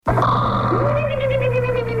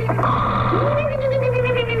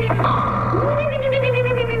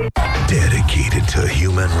Dedicated to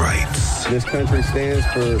human rights. This country stands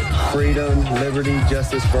for freedom, liberty,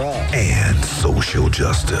 justice for all. And social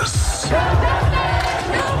justice.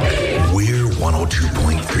 We're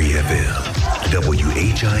 102.3 FM,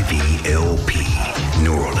 WHIV LP,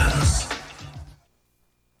 New Orleans.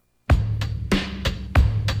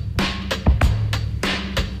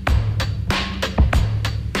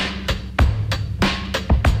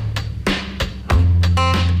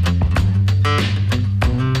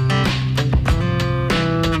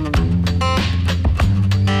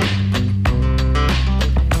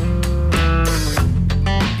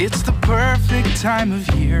 Time of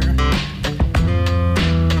year,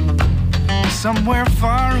 somewhere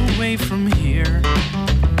far away from here.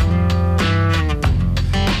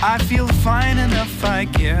 I feel fine enough, I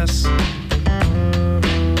guess,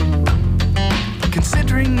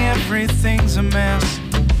 considering everything's a mess.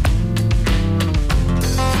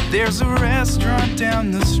 There's a restaurant down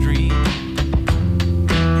the street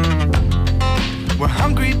where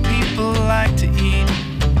hungry people like to eat.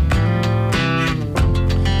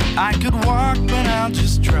 I could walk, but I'll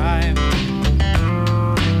just drive.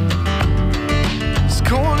 It's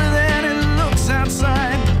colder than it looks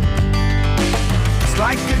outside. It's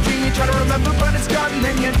like a dream you try to remember, but it's gone. And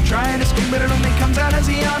then you try to scream, but it only comes out as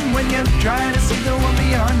a yawn when you try to see the one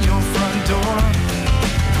beyond your front door.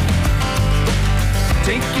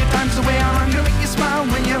 Take your times away, I'm gonna make you smile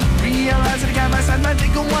when you realize that a guy by side might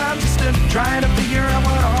take a while just to try to figure out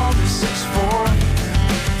what all this is for.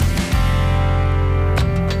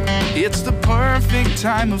 It's the perfect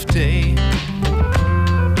time of day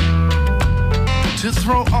to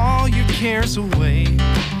throw all your cares away.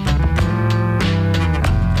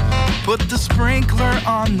 Put the sprinkler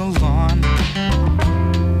on the lawn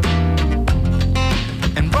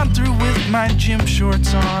and run through with my gym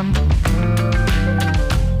shorts on.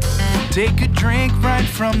 Take a drink right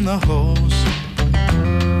from the hose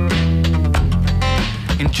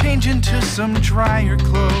and change into some drier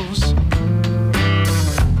clothes.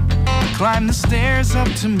 Climb the stairs up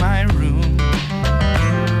to my room.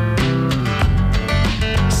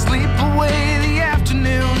 Sleep away the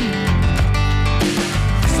afternoon.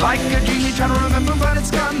 It's like a dream you try to remember, but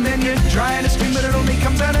it's gone. Then you try to scream, but it only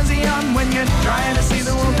comes out as a yawn when you try to see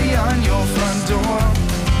the world beyond your front door.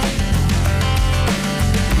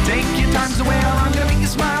 Take your times away, I'm gonna make you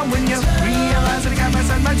smile when you realize that a guy by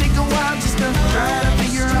side might take a while just to try to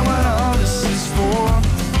figure out what all this is for.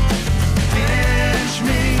 Pinch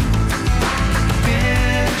me.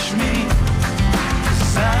 Me,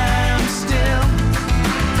 'cause I'm still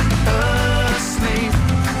asleep.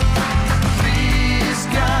 Please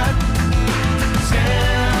God,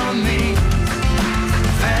 tell me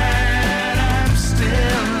that I'm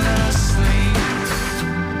still asleep.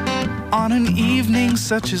 On an evening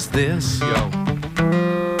such as this,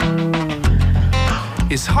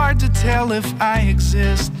 it's hard to tell if I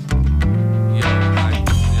exist. If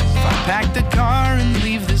I pack the car and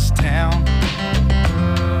leave this town,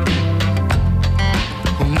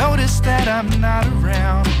 notice that I'm not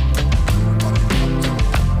around.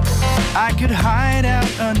 I could hide out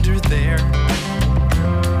under there.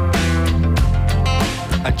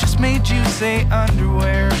 I just made you say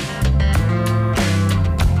underwear.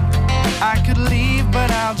 I could leave, but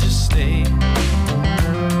I'll just stay.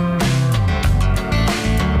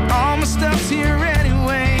 All my stuff's here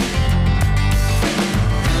anyway.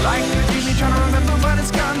 Like a dream you try to remember, but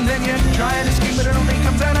it's gone. Then you try to scream, but it only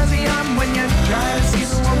comes out as a yawn when you try to see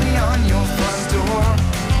the world beyond your front door.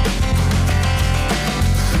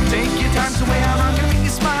 Take your times away, I'm gonna make you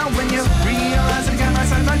smile when you realize that a guy by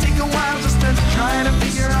side might take a while just to try to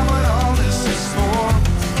figure out what all this is for.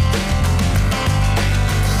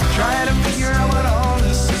 Try to figure out what all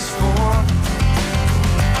this is for.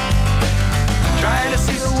 Try to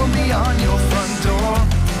see the world beyond your front door.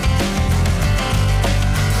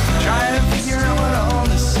 Try to figure out what all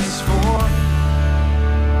this is for.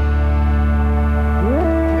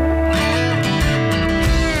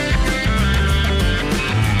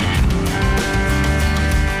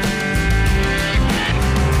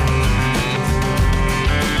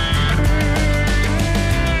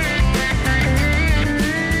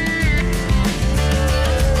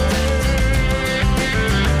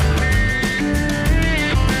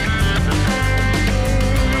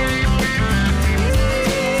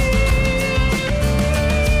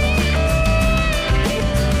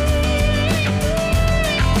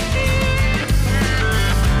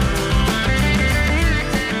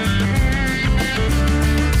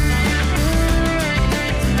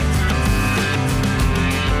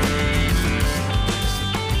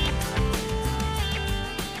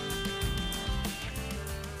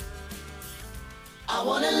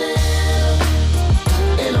 wanna live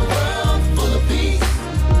in a world full of peace.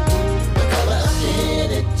 The color of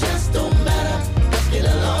skin, it just don't matter. Let's get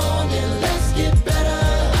along and let's get better.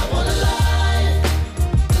 I want a life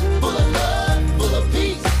full of love, full of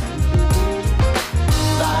peace.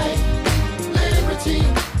 Life, liberty,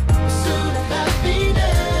 pursuit of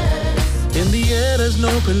happiness. In the air there's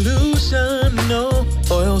no pollution, no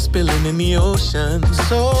oil spilling in the ocean.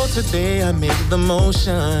 So today I make the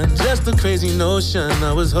motion. Just a crazy notion.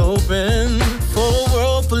 I was hoping for a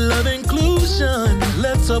world full of inclusion.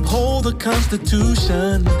 Let's uphold the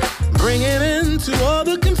Constitution. Bring it into all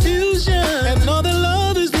the confusion. And know that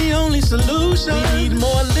love is the only solution. We need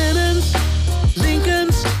more Lennons,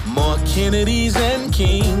 Lincolns, more Kennedys and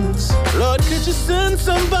Kings. Lord, could you send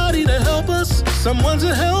somebody to help us? Someone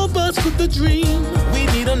to help us with the dream. We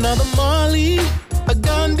need another Marley, a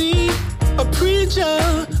Gandhi, a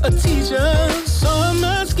preacher, a teacher. So I'm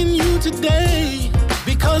asking you today,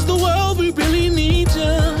 because the world, we really need you.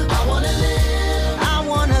 I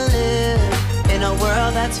wanna live in a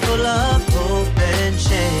world that's full of hope and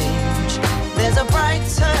change. There's a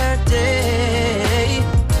brighter day,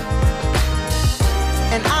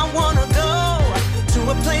 and I wanna go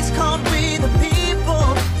to a place called We the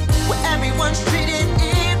People, where everyone's treated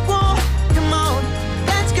equal. Come on,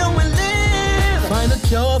 let's go and live. Find a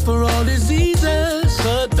cure for all diseases.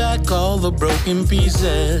 Put back all the broken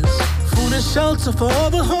pieces. Food and shelter for all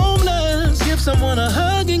the homeless. Give someone a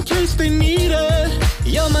hug in case they need it.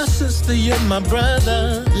 You're my sister, you're my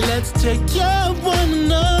brother. Let's take care of one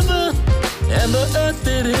another. And the earth,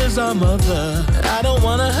 it is our mother. I don't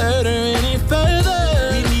wanna hurt her any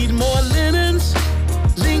further. We need more Lennons,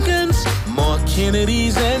 Lincolns, more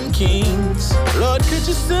Kennedys and Kings. Lord, could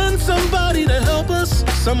you send somebody to help us?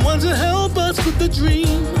 Someone to help us with the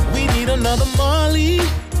dream. We need another Marley,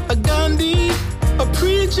 a Gandhi, a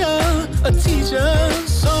preacher, a teacher.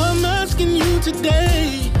 So I'm asking you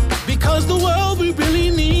today, because the world, we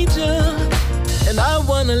really need you. And I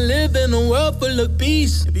wanna live in a world full of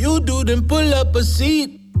peace. If you do, then pull up a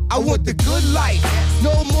seat. I want the good life.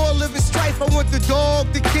 No more living strife. I want the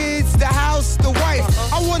dog, the kids, the house, the wife.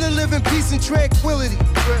 I want to live in peace and tranquility.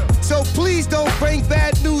 So please don't bring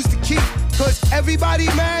bad news to keep. Cause everybody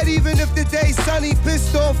mad even if the day's sunny.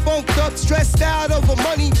 Pissed off, funked up, stressed out over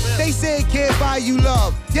money. They say it can't buy you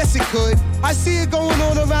love. Yes, it could. I see it going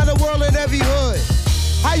on around the world in every hood.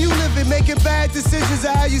 How you living, making bad decisions,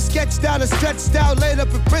 or how you sketched out or stretched out, laid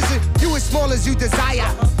up in prison. You as small as you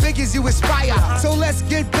desire, big as you aspire. So let's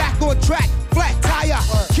get back on track, flat tire.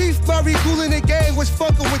 Keith Murray, Kool in the Gang was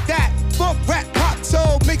funkin' with that. Funk, rap, pop,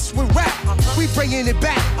 soul mixed with rap. We bringing it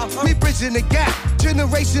back, we bridging the gap.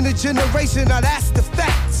 Generation to generation, now that's the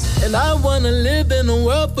facts. And I wanna live in a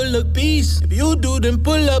world full of peace. If you do, then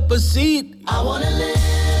pull up a seat. I wanna live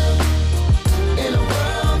in a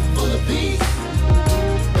world full of peace.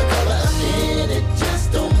 It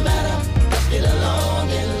just don't matter. Let's get along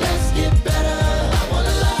and let's get better. I want a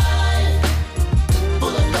life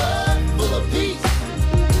full of love, full of peace.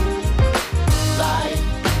 Life,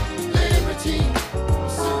 liberty,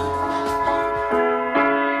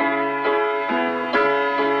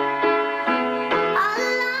 All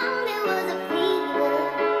along there was a fever,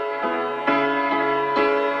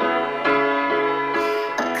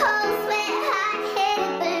 a cold sweat,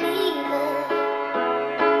 hot-headed believer.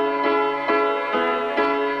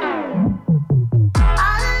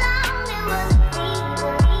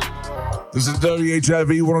 This is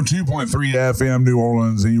WHIV 102.3 FM New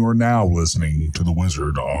Orleans, and you are now listening to The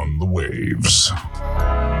Wizard on the Waves.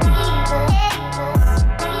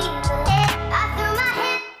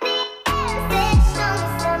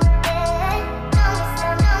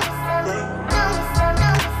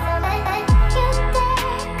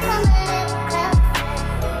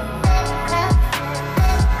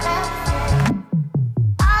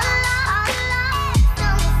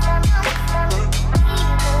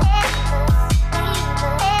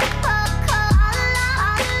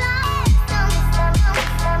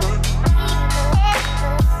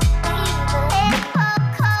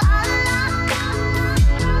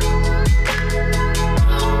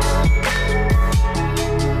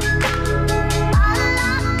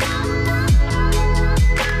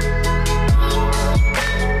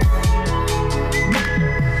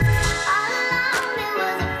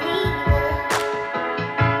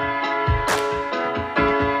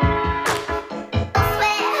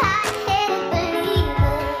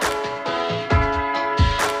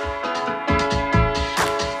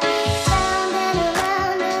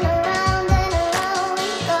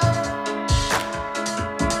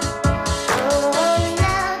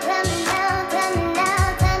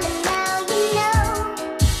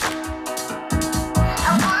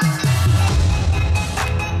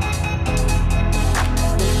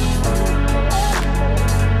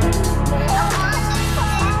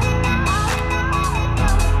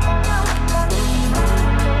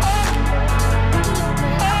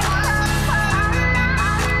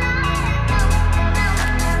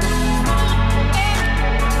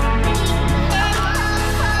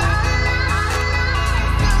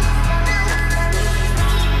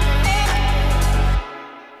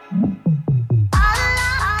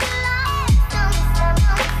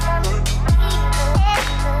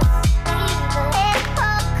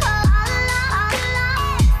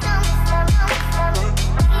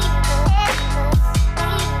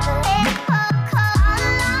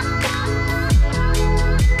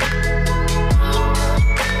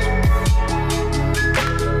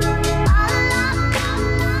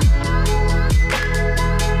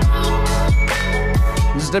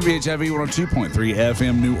 WHIV 102.3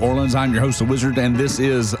 FM New Orleans. I'm your host, The Wizard, and this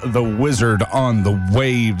is The Wizard on the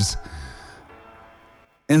Waves.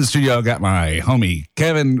 In the studio, I got my homie,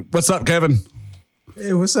 Kevin. What's up, Kevin?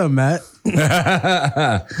 Hey, what's up, Matt? You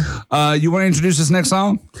want to introduce this next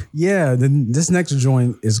song? Yeah, this next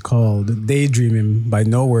joint is called Daydreaming by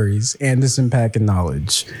No Worries, Anderson .Paak and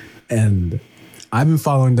Knowledge. And I've been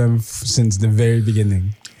following them since the very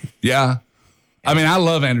beginning. Yeah. I mean, I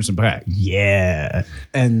love Anderson .Paak. Yeah.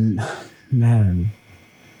 And man,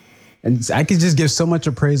 and I could just give so much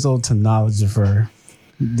appraisal to Knowledge for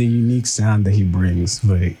the unique sound that he brings.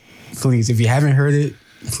 But please, if you haven't heard it,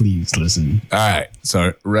 please listen. All right.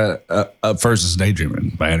 So up first is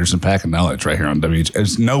Daydreaming by Anderson .Paak and Knowledge right here on WH.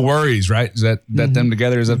 It's No Worries, right? Is that them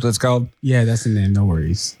together? Is that what it's called? Yeah, that's the name. No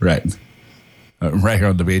Worries. Right. Right here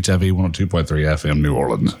on WHIV 102.3 FM New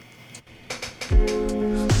Orleans.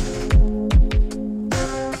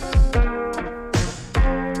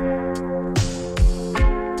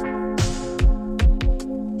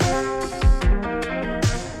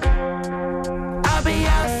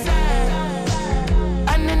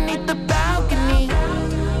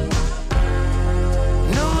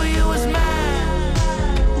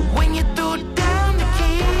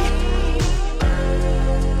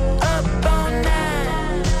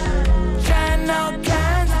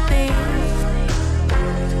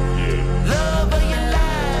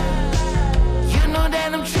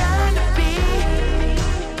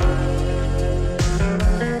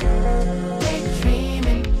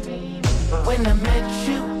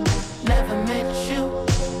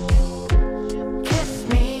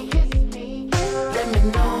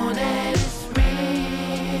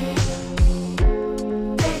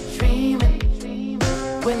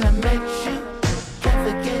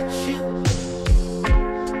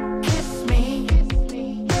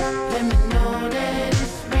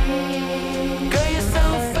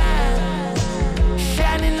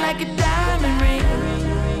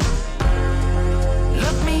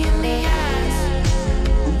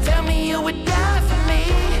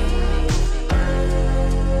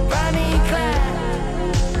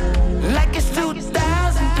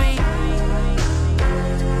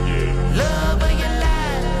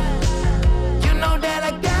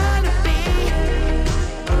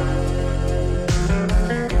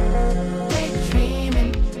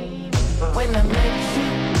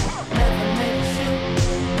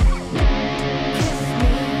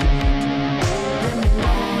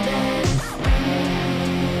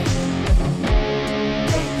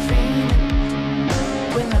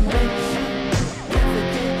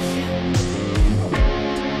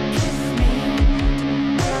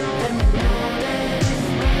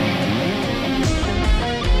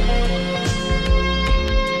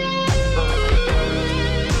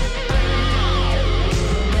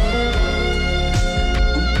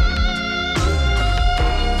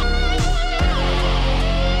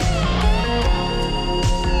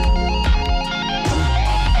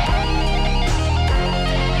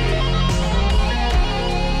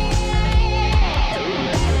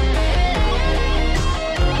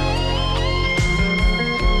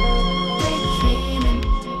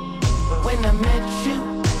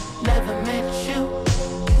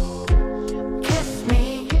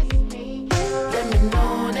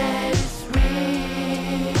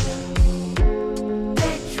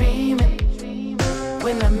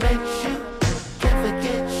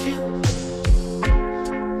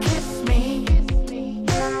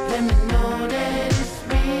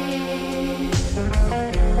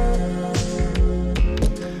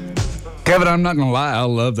 Kevin, I'm not gonna lie, I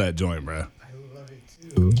love that joint, bro. I love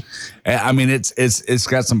it too. I mean, it's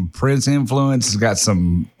got some Prince influence. It's got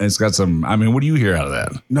some. I mean, what do you hear out of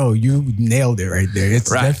that? No, you nailed it right there. It's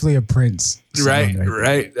definitely a Prince.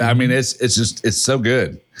 Right. I mean, it's so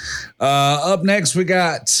good. Up next, we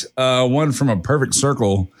got one from A Perfect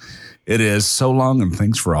Circle. It is So Long and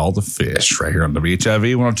Thanks for All the Fish right here on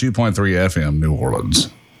WHIV 102.3 FM New Orleans.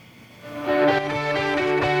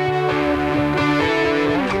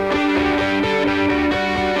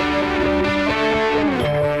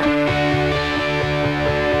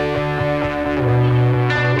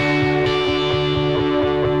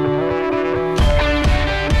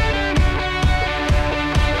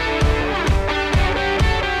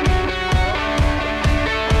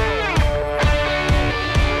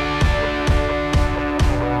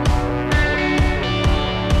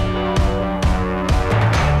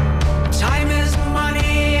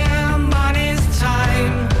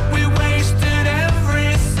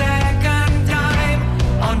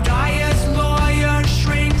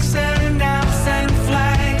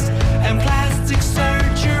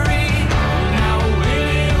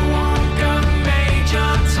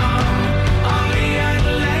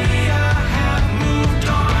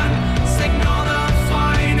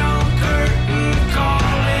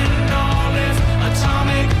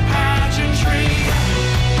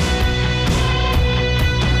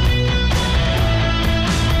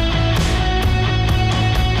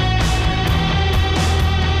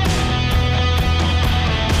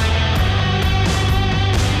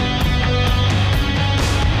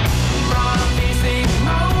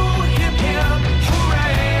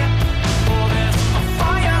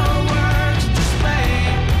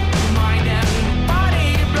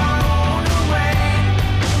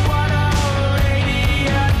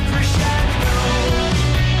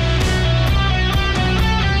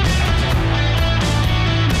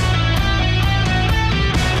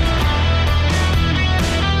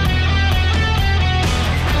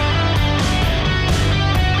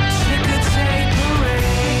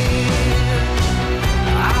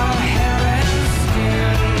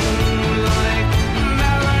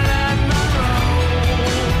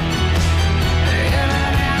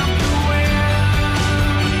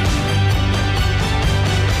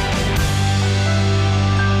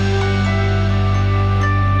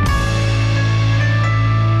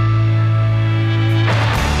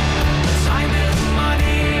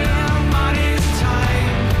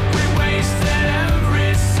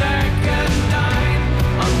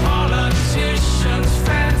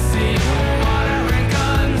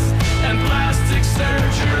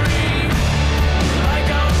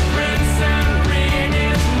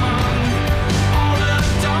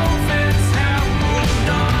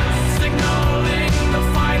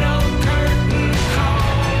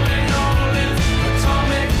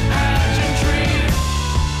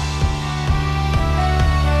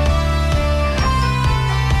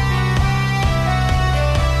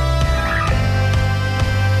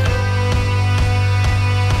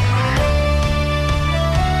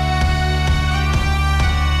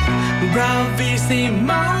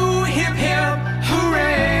 Bravissimo, hip hip,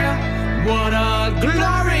 hooray! What a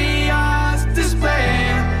glorious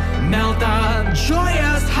display! Melt the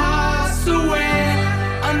joyous hearts away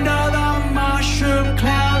under the mushroom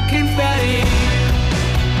cloud confetti.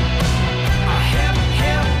 A hip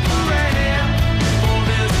hip hooray! For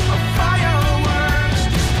this fireworks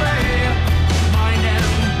display. Mind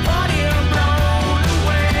and body are blown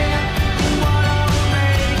away. What a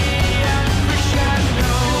radiant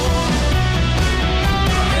crescendo!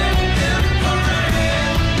 Hip hip hooray!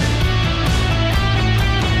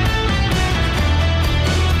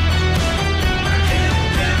 Hip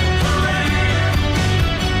hip hooray!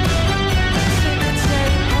 Sing and say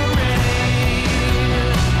hooray!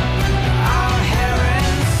 Our hair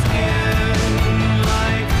and skin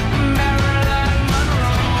like Marilyn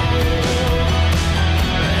Monroe.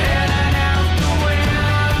 In and out the wind.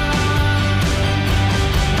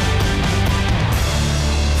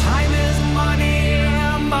 Time is money,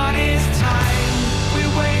 money's time. We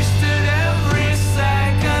wasted every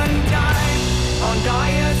second dime on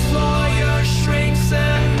diets, lawyers, shrinks,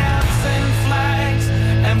 and naps and flags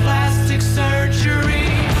and plastic surgery.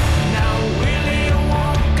 Now Willy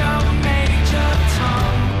Wonka, Major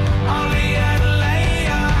Tom, Ollie and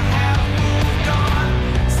Leia have moved on.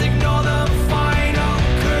 Signal the final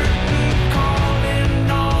curtain call in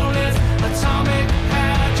all its atomic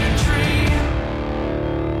pageantry.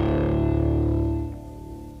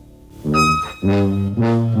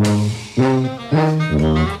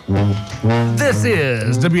 This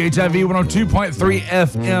is WHIV 102.3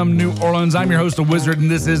 FM New Orleans. I'm your host, The Wizard, and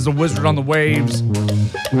this is The Wizard on the Waves.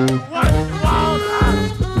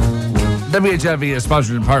 WHIV is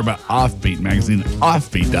sponsored in part by Offbeat magazine,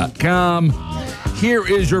 offbeat.com. Here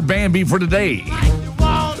is your band beat for today,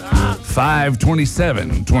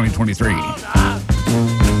 5/27/2023.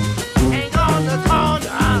 Hang on the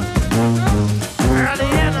corner,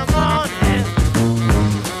 early in the morning.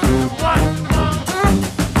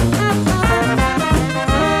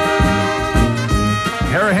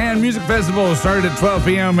 Harahan Music Festival started at 12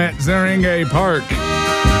 p.m. at Zeringue Park.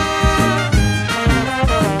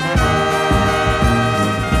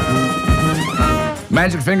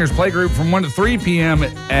 Magic Fingers Playgroup from 1 to 3 p.m.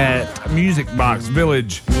 at Music Box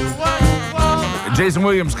Village. Jason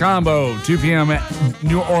Williams Combo, 2 p.m. at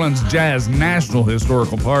New Orleans Jazz National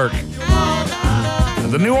Historical Park.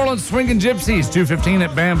 The New Orleans Swingin' Gypsies, 2:15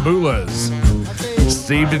 at Bambula's.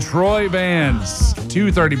 Steve Detroit Bands,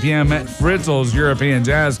 2:30 p.m. at Fritzl's European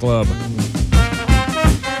Jazz Club.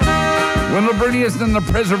 Wendell Brunius and the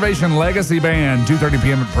Preservation Legacy Band, 2:30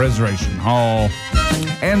 p.m. at Preservation Hall.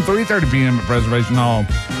 And 3:30 p.m. at Preservation Hall.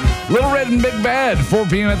 Little Red and Big Bad, 4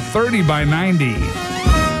 p.m. at 30 by 90.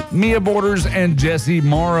 Mia Borders and Jesse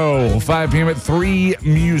Morrow, 5 p.m. at 3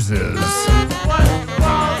 Muses.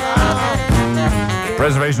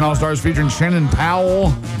 Preservation All Stars featuring Shannon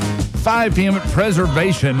Powell, 5 p.m. at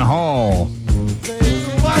Preservation Hall.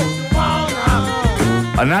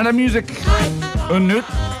 A night of music, une nuit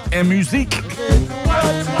et musique,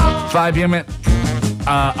 5 p.m. at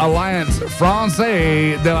Alliance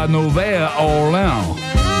Française de la Nouvelle-Orléans.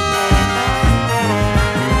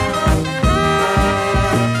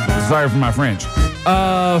 Sorry for my French.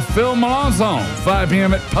 Phil Melanson, 5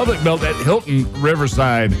 p.m. at Public Belt at Hilton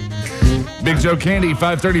Riverside. Big Joe Candy,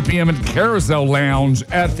 5:30 p.m. at Carousel Lounge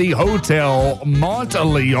at the Hotel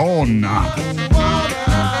Monteleone.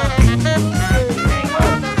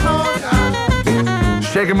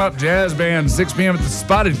 Shake 'em Up Jazz Band, 6 p.m. at the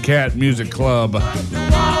Spotted Cat Music Club.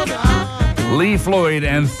 Lee Floyd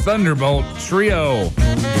and Thunderbolt Trio,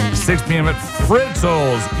 6 p.m. at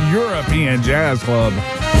Fritzl's European Jazz Club.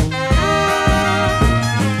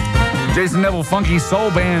 Jason Neville Funky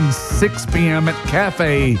Soul Band, 6 p.m. at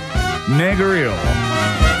Cafe Negril.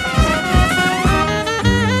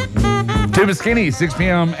 Tuba Skinny, 6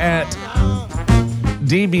 p.m. at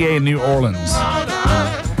DBA New Orleans.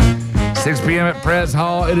 6 p.m. at Pres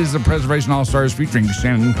Hall. It is the Preservation All Stars featuring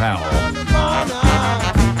Shannon Powell.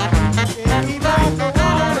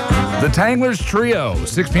 The Tanglers Trio,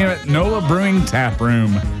 6 p.m. at NOLA Brewing Tap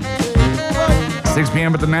Room. 6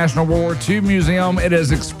 p.m. at the National World War II Museum. It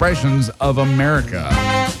is Expressions of America.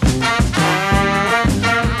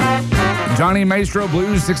 Johnny Maestro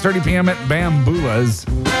Blues, 6:30 p.m. at Bambula's.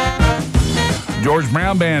 George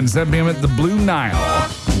Brown Band, 7 p.m. at the Blue Nile.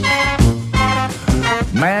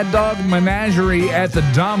 Mad Dog Menagerie at the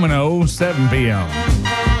Domino, 7 p.m.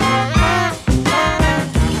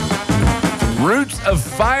 Roots of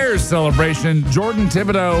Fire celebration, Jordan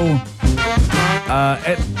Thibodeau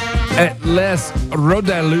at Les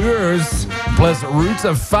Rodeleurs plus Roots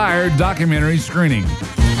of Fire documentary screening.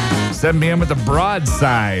 7 p.m. at the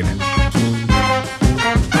Broadside.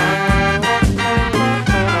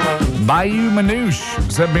 Bayou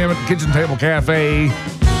Manouche, 7 p.m. at the Kitchen Table Cafe.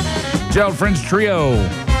 Gerald French Trio,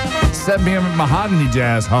 7 p.m. at Mahogany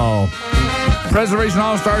Jazz Hall. Preservation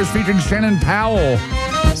All-Stars featuring Shannon Powell,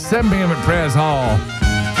 7 p.m. at Prez Hall.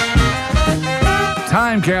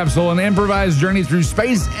 Time Capsule, an improvised journey through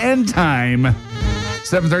space and time,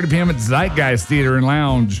 7:30 p.m. at Zeitgeist Theater and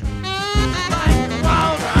Lounge.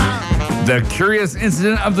 The Curious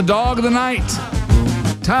Incident of the Dog of the Night.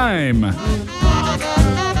 Time,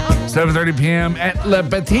 7:30 p.m. at Le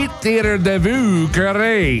Petit Théâtre de Vieux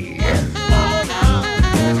Carré.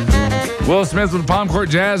 Will Smith with the Palm Court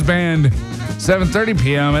Jazz Band, 7:30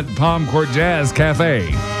 p.m. at the Palm Court Jazz Cafe.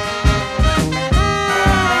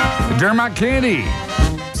 Dermot Kennedy,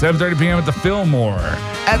 7:30 p.m. at the Fillmore.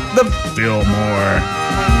 At the Fillmore.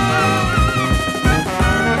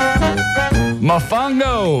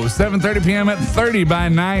 Mofongo, 7:30 p.m. at 30 by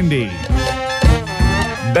 90.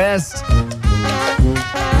 Best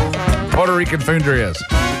Puerto Rican food there is.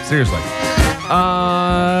 Seriously.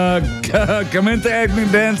 Comenta Acting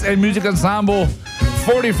Dance and Music Ensemble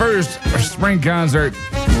 41st Spring Concert,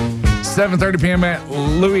 7:30 p.m. at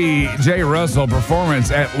Louis J. Russell Performance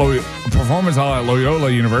Hall at Loyola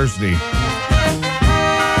University.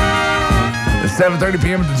 At 7:30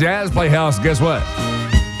 p.m. at the Jazz Playhouse. Guess what?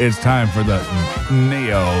 It's time for the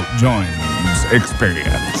Neo Jones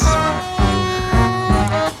Experience.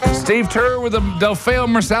 Steve Turr with the Delfeo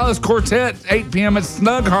Marsalis Quartet, 8 p.m. at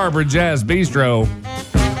Snug Harbor Jazz Bistro.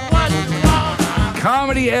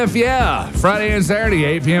 Comedy F Yeah, Friday and Saturday,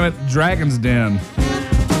 8 p.m. at Dragon's Den.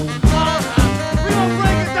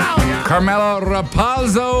 Carmelo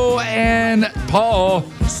Rapazzo and Paul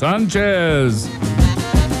Sanchez,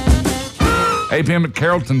 8 p.m. at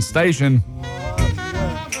Carrollton Station.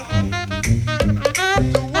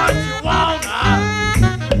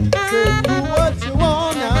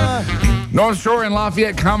 North Shore and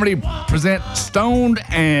Lafayette Comedy present Stoned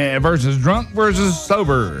versus Drunk versus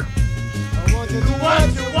Sober.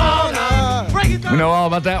 We know all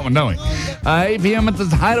about that one, don't we? 8 p.m. at the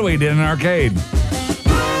Hideaway Den and Arcade.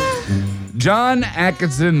 John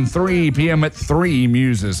Atkinson, 3 p.m. at 3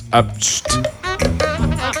 Muses. 8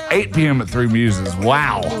 p.m. at 3 Muses.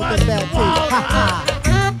 Wow.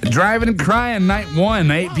 Driving and Crying, Night 1,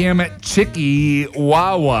 8 p.m. at Chicky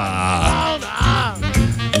Wawa.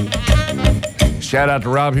 Shout out to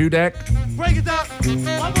Rob Hudak. Break it down.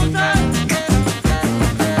 One more time.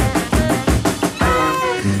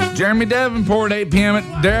 Jeremy Davenport, 8 p.m.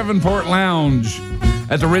 at Davenport Lounge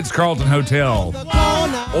at the Ritz-Carlton Hotel.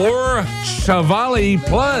 Or Chavali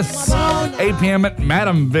Plus, 8 p.m. at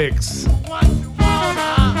Madam Vic's.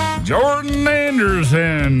 Jordan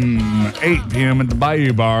Anderson, 8 p.m. at the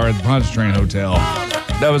Bayou Bar at the Pontchartrain Hotel.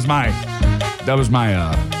 That was my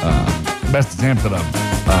best attempt at a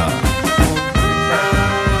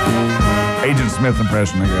Agent Smith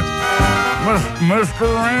impression, I guess. Mr.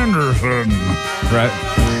 Anderson. Right.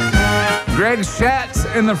 Greg Schatz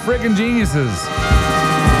and the Frickin' Geniuses.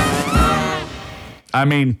 I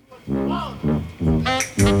mean,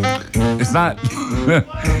 it's not,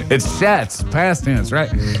 it's Schatz, past tense, right?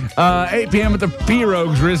 8 p.m. at the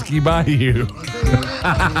P-Rogues Risky Bayou.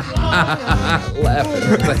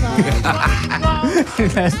 Laughing.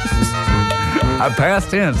 Past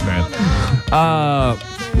tense, man.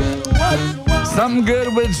 Something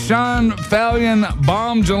Good with Sean Fallion,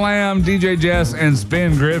 Bomb Jalam, DJ Jess, and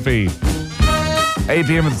Spin Griffey. 8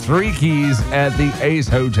 p.m. at 3 Keys at the Ace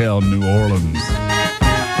Hotel, New Orleans.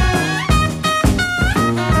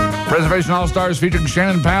 Preservation All-Stars featuring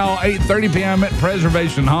Shannon Powell, 8:30 p.m. at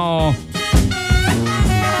Preservation Hall.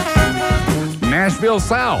 Nashville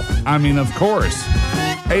South, of course,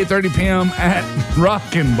 8:30 p.m. at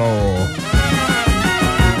Rockin' Bowl.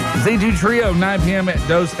 Z2 Trio, 9 p.m. at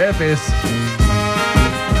Dos Jefes.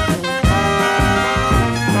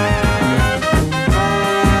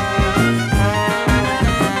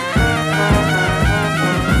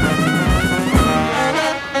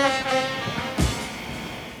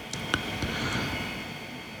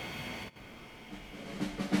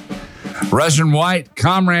 Russian White,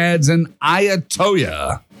 Comrades, and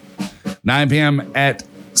Ayatoya, 9 p.m. at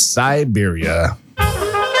Siberia.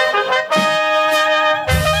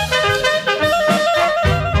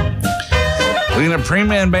 Lena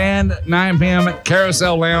Preman Band, 9 p.m. at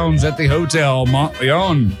Carousel Lounge at the Hotel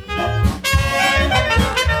Montleon.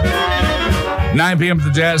 9 p.m. at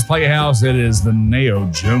the Jazz Playhouse. It is the Neo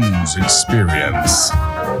Jones Experience.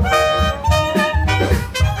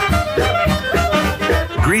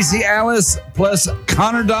 Greasy Alice plus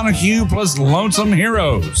Connor Donahue plus Lonesome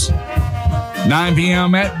Heroes. 9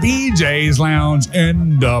 p.m. at BJ's Lounge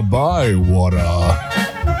in the Bywater.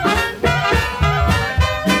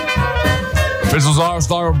 Fritzl's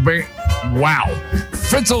All-Star Band. Wow.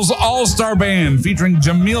 Fritzl's All-Star Band featuring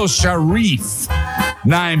Jamil Sharif.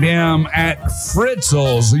 9 p.m. at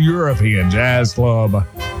Fritzl's European Jazz Club.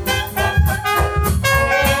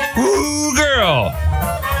 Ooh, girl.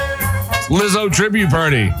 Lizzo Tribute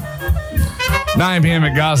Party. 9 p.m.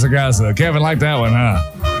 at Gasa Gasa. Kevin liked that one, huh?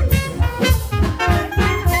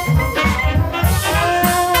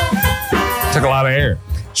 Took a lot of air.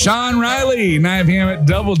 Sean Riley, 9 p.m. at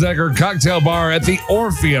Double Decker Cocktail Bar at the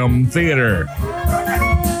Orpheum Theater.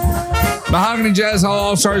 Mahogany Jazz Hall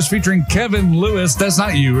All-Stars featuring Kevin Lewis. That's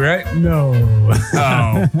not you, right? No.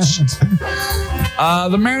 Oh.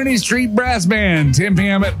 The Maroney Street Brass Band, 10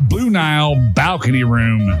 p.m. at Blue Nile Balcony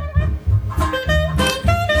Room.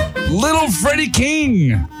 Little Freddie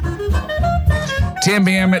King, 10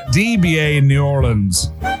 p.m. at DBA in New Orleans.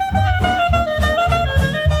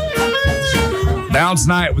 Bounce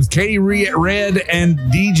Night with Katie Red and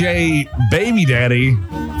DJ Baby Daddy.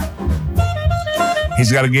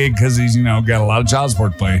 He's got a gig because he's, got a lot of child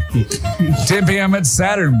support to pay. 10 p.m. at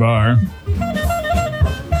Saturn Bar.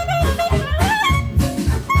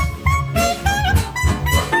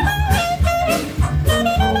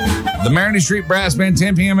 The Maroney Street Brass Band,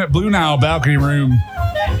 10 p.m. at Blue Nile Balcony Room.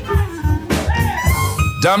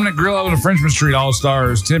 Dominic Grillo and the Frenchman Street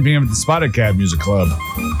All-Stars, 10 p.m. at the Spotted Cat Music Club.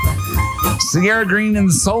 Sierra Green and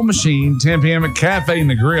the Soul Machine, 10 p.m. at Cafe in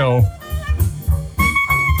the Grill.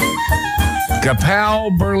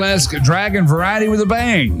 Kapow Burlesque Dragon Variety with a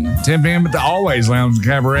Bang, 10 p.m. at the Always Lounge and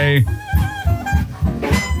Cabaret.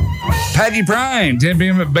 Peggy Prime, 10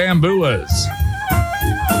 p.m. at Bamboolas.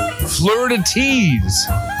 Florida Tees,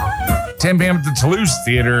 10 p.m. at the Toulouse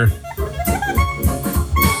Theater.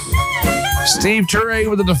 Steve Ture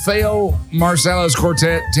with the DeFeo Marsalis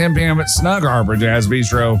Quartet, 10 p.m. at Snug Harbor Jazz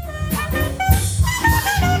Bistro.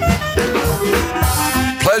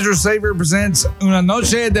 Pleasure Saver presents Una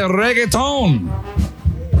Noche de Reggaeton.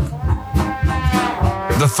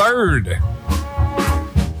 The third.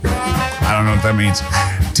 I don't know what that means.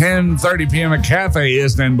 10:30 p.m. at Cafe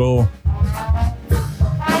Istanbul.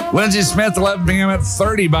 Lindsay Smith, 11 p.m. at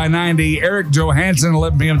 30 by 90. Eric Johansson,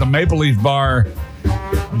 11 p.m. at the Maple Leaf Bar.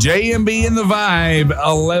 JMB in the Vibe,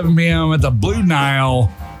 11 p.m. at the Blue Nile.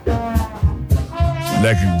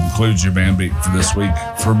 That concludes your band beat for this week.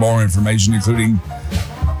 For more information, including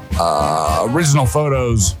original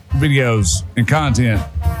photos, videos, and content,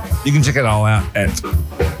 you can check it all out at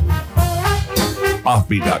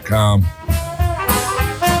offbeat.com.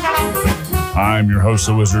 I'm your host,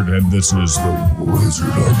 The Wizard, and this is The Wizard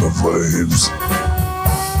of the Flames.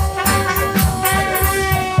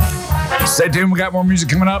 Stay tuned, we got more music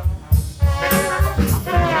coming up.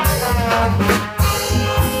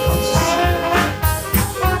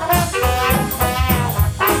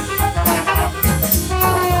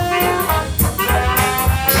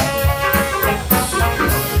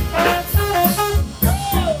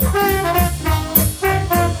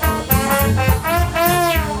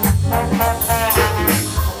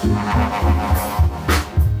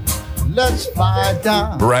 Let's fly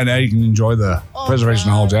down. But right now, you can enjoy the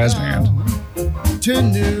Preservation Hall Jazz Band. To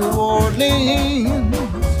New Orleans,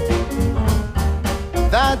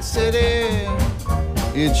 that city,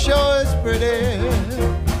 it sure is pretty,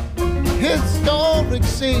 historic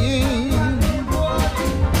scene.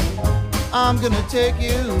 I'm gonna take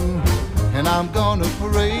you and I'm gonna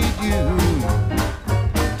parade you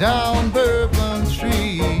down Bourbon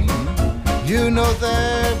Street. You know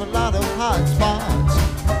there are a lot of hot spots.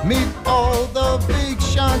 Meet all the big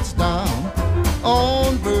shots down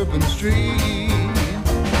on Bourbon Street.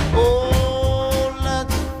 Oh,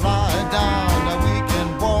 let's fly down and we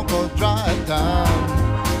can walk or drive down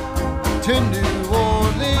to New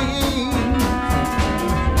Orleans.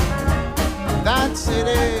 That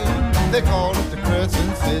city, they call it the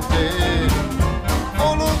Crescent City,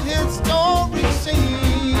 full of historic scenes.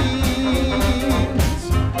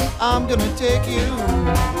 I'm gonna take you,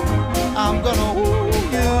 I'm gonna woo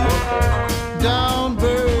you down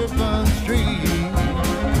Bourbon Street.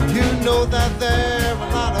 You know that there are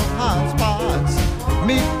a lot of hot spots.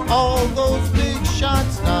 Meet all those big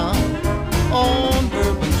shots now on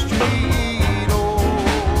Bourbon Street. Oh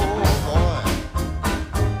boy.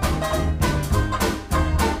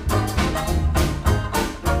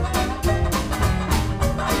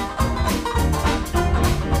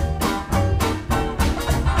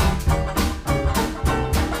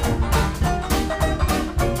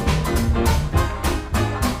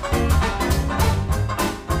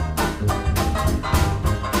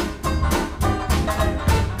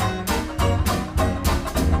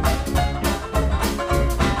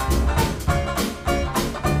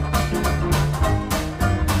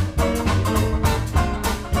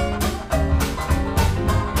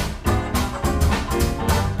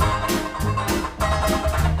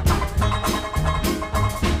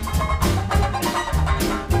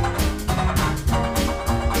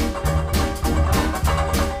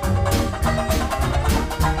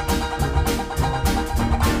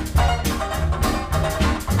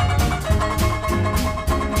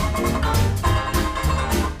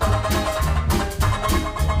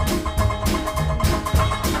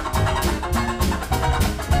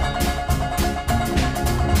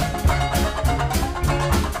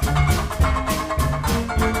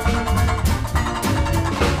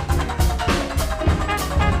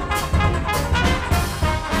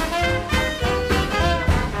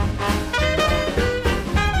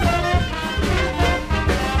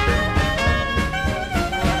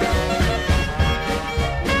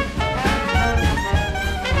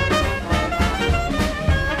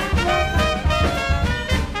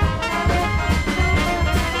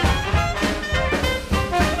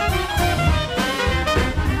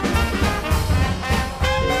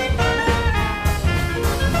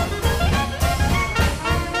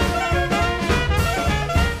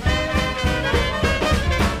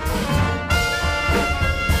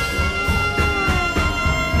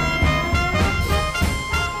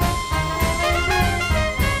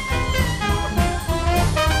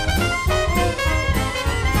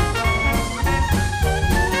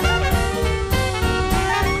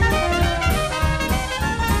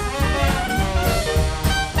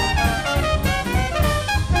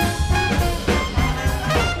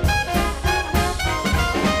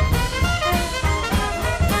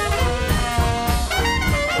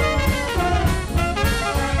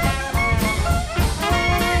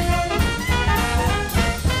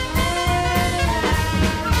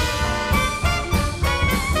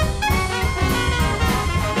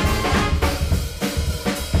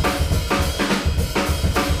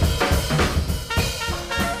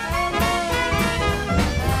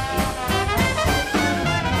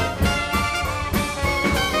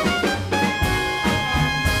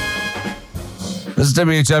 This is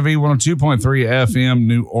WHIV 102.3 FM,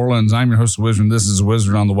 New Orleans. I'm your host, Wizard. This is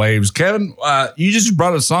Wizard on the Waves. Kevin, you just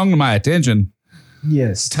brought a song to my attention.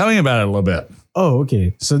 Yes. Tell me about it a little bit. Oh,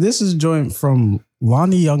 okay. So this is a joint from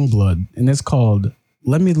Lonnie Youngblood, and it's called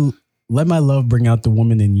Let My Love Bring Out the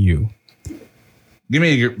Woman in You. Give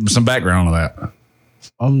me some background on that.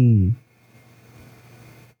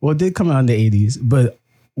 Well, it did come out in the 80s, but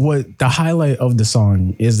what the highlight of the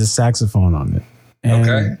song is the saxophone on it. And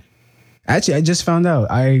okay. Actually, I just found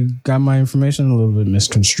out. I got my information a little bit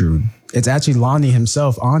misconstrued. It's actually Lonnie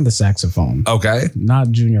himself on the saxophone. Okay.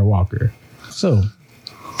 Not Junior Walker. So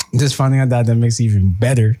just finding out that makes it even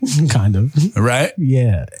better, kind of. Right?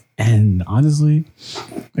 Yeah. And honestly,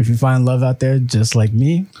 if you find love out there just like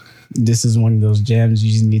me, this is one of those jams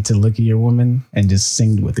you just need to look at your woman and just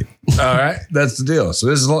sing with it. All right. That's the deal. So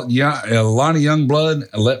this is Lonnie Youngblood.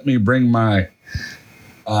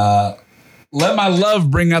 Let my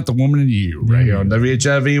love bring out the woman in you right here on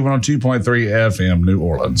WHIV 102.3 FM, New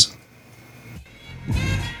Orleans.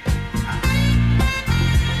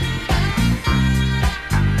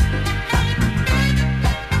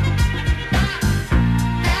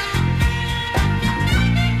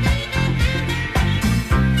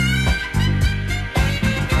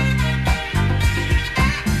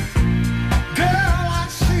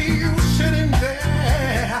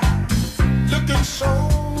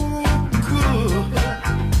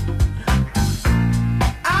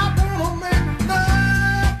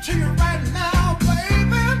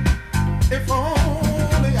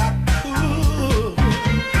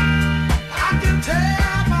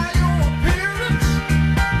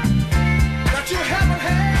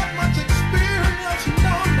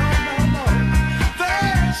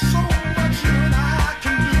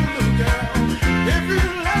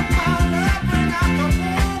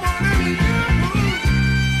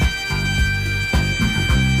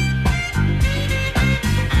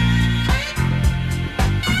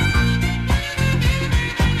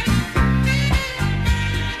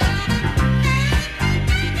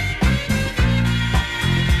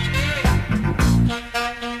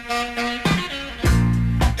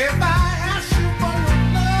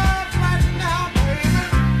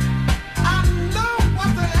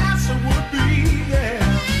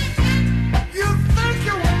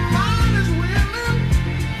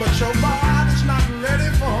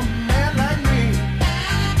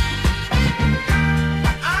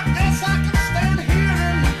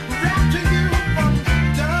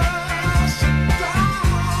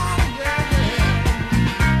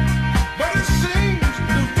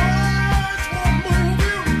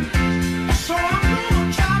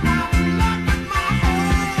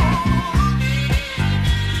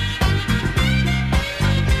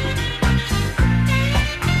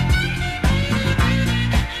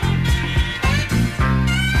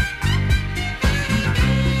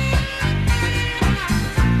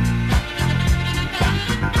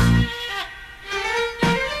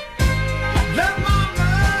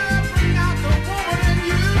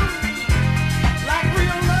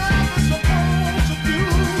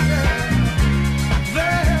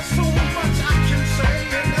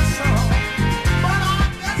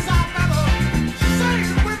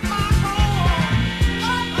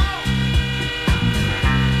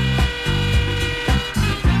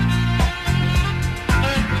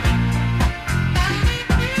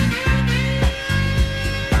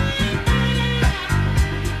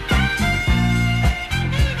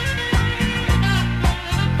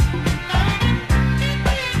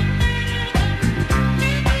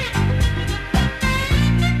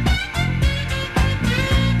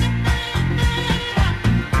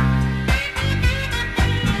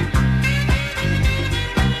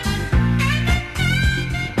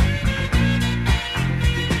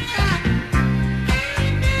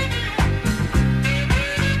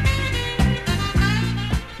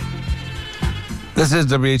 This is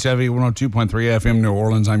WHIV 102.3 FM, New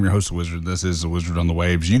Orleans. I'm your host, Wizard. This is the Wizard on the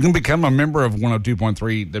Waves. You can become a member of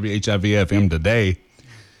 102.3 WHIV FM today.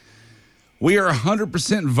 We are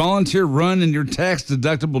 100% volunteer run, and your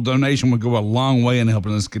tax-deductible donation will go a long way in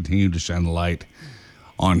helping us continue to shine the light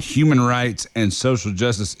on human rights and social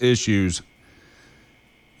justice issues.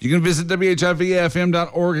 You can visit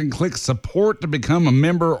WHIVFM.org and click support to become a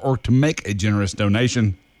member or to make a generous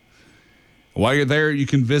donation. While you're there, you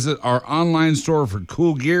can visit our online store for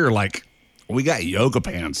cool gear. Like, we got yoga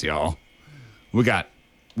pants, y'all. We got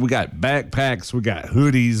backpacks. We got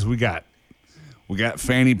hoodies. We got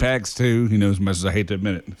fanny packs too. You know, as much as I hate to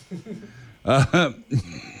admit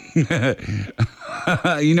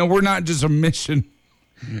it. You know, we're not just a mission.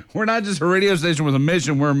 We're not just a radio station with a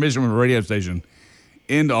mission. We're a mission with a radio station.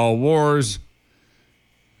 End all wars.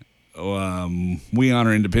 we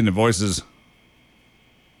honor independent voices.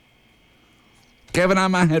 Kevin, I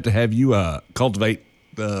might have to have you cultivate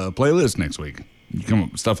the playlist next week. You come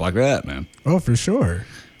up with stuff like that, man. Oh, for sure.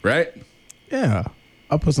 Right? Yeah.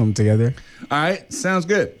 I'll put something together. All right. Sounds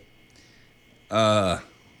good. Let's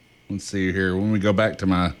see here. When we go back to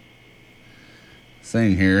my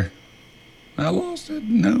thing here. I lost it.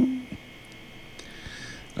 No.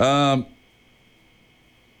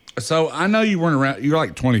 So I know you weren't around. You're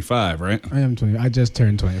like 25, right? I am 20. I just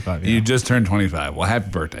turned 25. Yeah. You just turned 25. Well, happy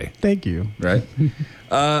birthday. Thank you. Right?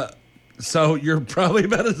 So you're probably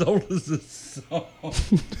about as old as this song.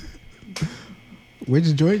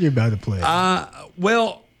 Which joint you about to play?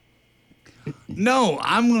 Well, no,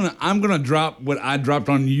 I'm gonna drop what I dropped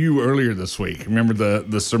on you earlier this week. Remember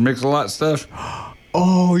the Sir Mix-a-Lot stuff?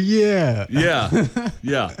 Oh yeah. Yeah.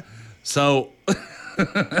 Yeah. So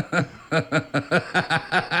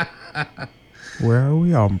where are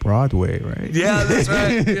we? On Broadway, right? Yeah, that's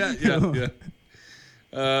right.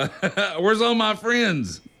 Yeah. Where's all my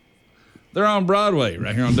friends? They're on Broadway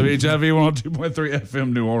right here on WHIV 102.3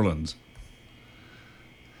 FM New Orleans.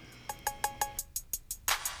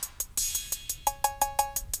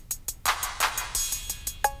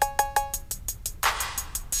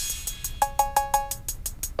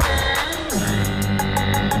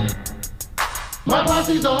 My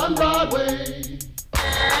posse's on Broadway.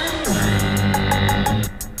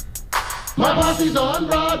 My posse's on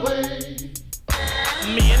Broadway.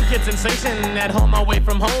 Me and Kid Sensation at home away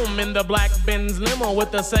from home in the black Benz limo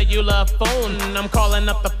with a cellular phone. I'm calling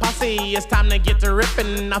up the posse, it's time to get to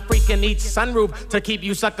ripping. I'm freaking each sunroof to keep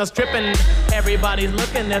you suckers tripping. Everybody's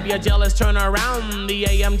looking, if you're jealous, turn around. The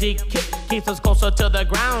AMG kick keeps us closer to the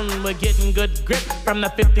ground. We're getting good grip from the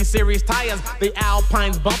 50 series tires. The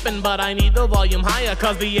Alpine's bumping, but I need the volume higher,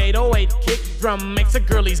 cause the 808 kick drum makes the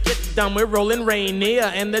girlies get dumb. We're rolling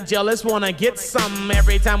Rainier and the jealous wanna get some.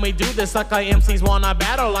 Every time we do this, sucker MCs wanna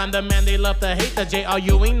battle. I'm the man they love to hate, the J.R.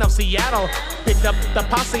 Ewing of Seattle. Picked up the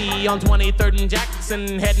posse on 23rd and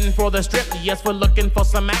Jackson, heading for the strip. Yes, we're looking for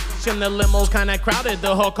some action. The limo's kinda crowded,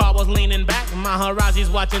 the whole car was leaning back. Maharaji's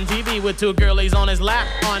watching TV with two girlies on his lap.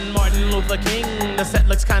 On Martin Luther King, the set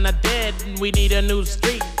looks kinda dead. We need a new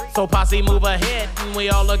street, so posse move ahead. We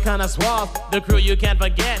all look kinda suave, the crew you can't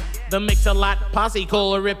forget. The Mix-a-Lot posse,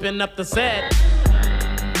 Cole ripping up the set.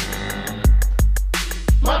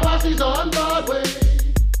 My posse's on Broadway.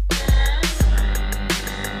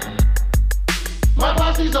 My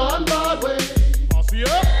posse's on Broadway. Posse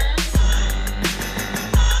up.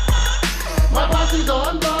 My posse's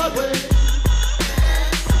on Broadway.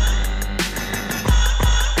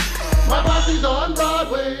 My posse's on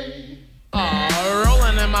Broadway.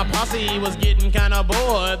 Rolling and my posse was getting kinda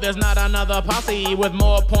bored. There's not another posse with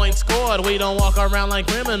more points scored. We don't walk around like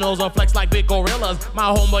criminals or flex like big gorillas. My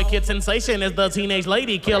homeboy Kid Sensation is the teenage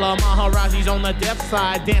lady killer. Maharaji's on the deaf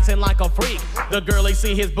side, dancing like a freak. The girlies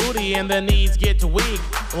see his booty and their knees get weak.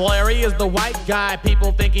 Larry is the white guy,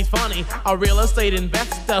 people think he's funny. A real estate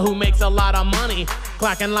investor who makes a lot of money.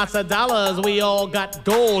 Clacking lots of dollars, we all got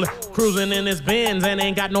gold. Cruising in his Benz and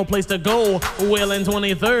ain't got no place to go. Well, in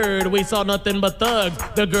 23rd, we saw nothing but thugs.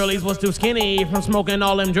 The girlies was too skinny from smoking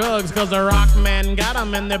all them drugs, cause the rock man got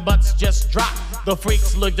them and their butts just dropped. The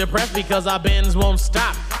freaks look depressed because our Benz won't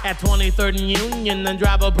stop. At 23rd and Union, the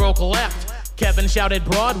driver broke left. Kevin shouted,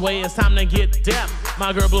 Broadway, it's time to get deaf.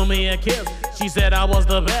 My girl blew me a kiss, she said I was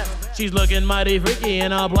the best. She's looking mighty freaky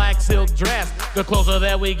in a black silk dress. The closer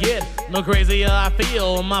that we get, the crazier I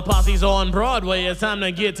feel. My posse's on Broadway, it's time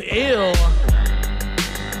to get ill.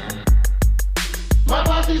 My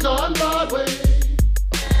posse's on Broadway.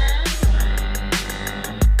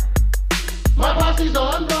 My posse's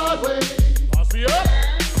on Broadway. Posse up.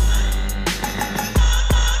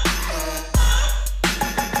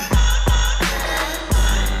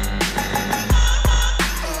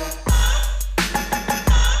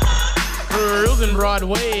 Cruising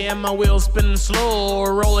Broadway and my wheels spinning slow.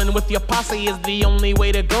 Rolling with your posse is the only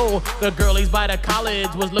way to go. The girlies by the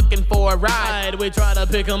college was looking for a ride. We tried to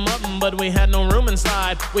pick them up, but we had no room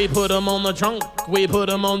inside. We put them on the trunk, we put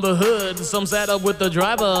them on the hood. Some sat up with the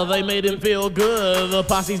driver, they made him feel good. The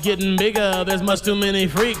posse's getting bigger, there's much too many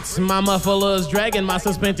freaks. My muffler's dragging, my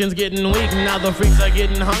suspension's getting weak. Now the freaks are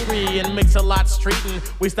getting hungry and Mix-a-Lot's treating.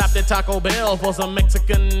 We stopped at Taco Bell for some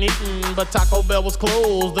Mexican eating, but Taco Bell was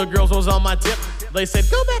closed, the girls was on my tip. They said,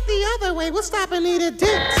 go back the other way, we'll stop and eat at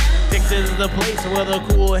Dick's. Dick's is the place where the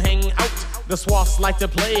cool hang out. The swaths like to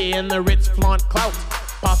play and the rich flaunt clout.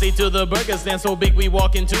 Posse to the burger stand so big we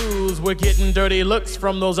walk in twos. We're getting dirty looks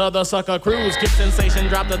from those other sucker crews. Kid Sensation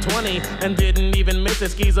dropped a 20 and didn't even miss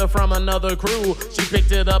it. Skeezer from another crew, she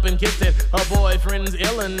picked it up and kissed it. Her boyfriend's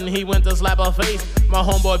illin', he went to slap her face. My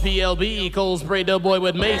homeboy PLB cold sprayed the boy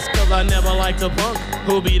with mace. Cause I never liked a punk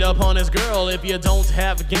who beat up on his girl. If you don't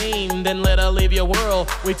have game, then let her leave your world.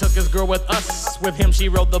 We took his girl with us, with him she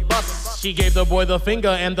rode the bus. She gave the boy the finger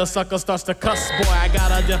and the sucker starts to cuss. Boy, I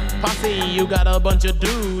got a posse, you got a bunch of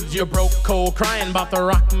dudes. You're broke, cold, crying about the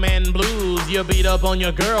Rockman blues. You beat up on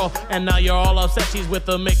your girl, and now you're all upset. She's with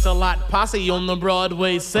the Mix-a-Lot posse on the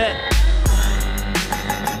Broadway set.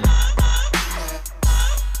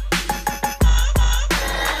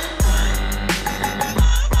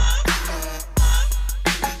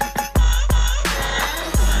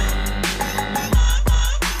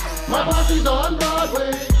 My posse's on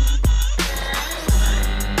Broadway.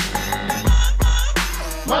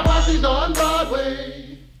 My posse's on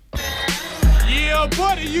Broadway. Yeah,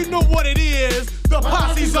 buddy, you know what it is. The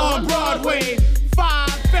posse's on Broadway. 5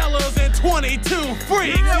 fellas and 22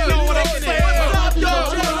 freaks. You know what I'm saying? Yo,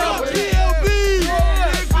 TLB.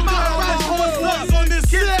 I'm out on this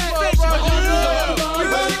set.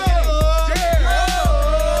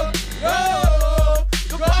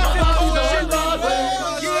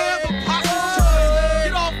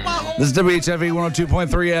 This is WHIV 102.3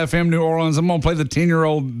 FM New Orleans. I'm going to play the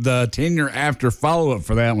 10-year after follow-up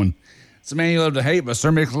for that one. It's a Man You Love to Hate by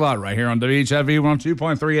Sir Mix-a-Lot right here on WHIV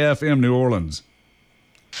 102.3 FM New Orleans.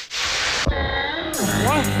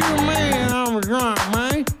 What's your man? I'm drunk,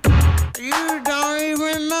 man. You don't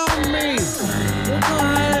even know me. We're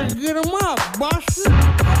gonna have to get him up, Buster.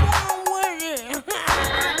 Come on with it.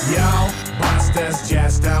 Yo, Busters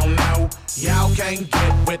just don't know. Y'all can't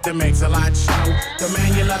get with the Mix-a-Lot show. The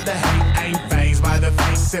man you love to hate ain't fazed by the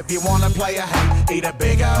face. If you wanna play a hate, eat a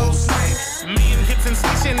big old snake. Me and Kid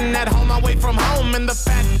Sensation at home away from home in the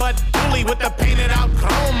fat butt bully with the painted out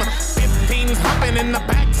chrome. 15's hopping in the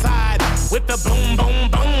backside with the boom, boom,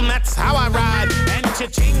 boom. That's how I ride. And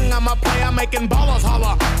cha-ching, I'm a player making ballers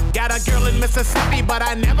holler. Got a girl in Mississippi, but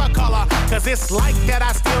I never call her. Cause it's like that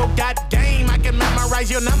I still got game. I can memorize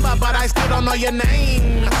your number, but I still don't know your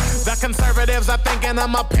name. The conservatives are thinking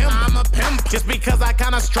I'm a pimp. I'm a pimp. Just because I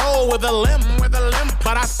kinda stroll with a limp.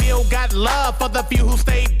 But I still got love for the few who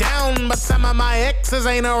stayed down. But some of my exes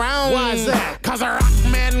ain't around. Why is that? Cause a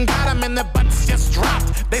rock man got them and the butts just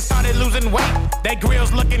dropped. They started losing weight, their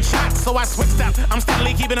grills looking shot. So I switched up, I'm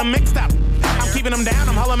steadily keeping them mixed up. I'm keeping them down,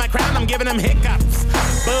 I'm holding my crown, I'm giving them hiccups.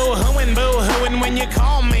 Boo-hooing when you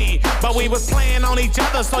call me. But we was playing on each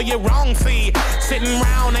other, so you're wrong, see. Sitting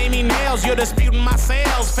round Amy Nails, you're disputing my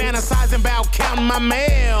sales. Fantasizing about counting my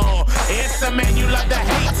mail. It's the man you love to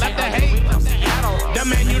hate, love to hate. The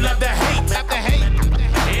man you love to hate, love to hate.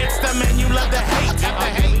 It's the man you love to hate, love to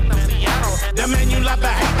hate. The man you love to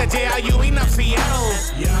hate, the J.I.U.E. of Seattle.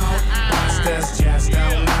 Yo, Busters just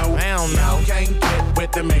don't know. Y'all can't get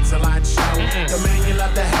with the Mix-a-Lot show. The man you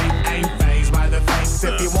love to hate ain't fazed by the face.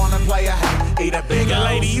 If you wanna play a hate, eat a big old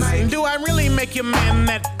ladies, snake. do I really make your man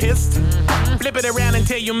that pissed? Flip it around and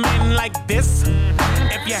tell your men like this.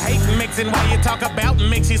 If you hate mixing, why you talk about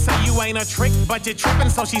mix? You say you ain't a trick, but you're tripping,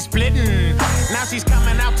 so she's splitting. Now she's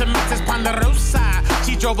coming out to Mrs. Ponderosa.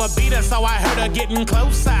 She drove a beater, so I heard her getting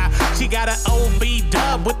closer. She got an OB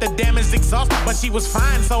dub with the damaged exhaust, but she was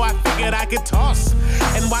fine, so I figured I could toss.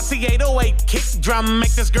 And watch the 808 kick drum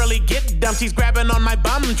make this girlie get dumb. She's grabbing on my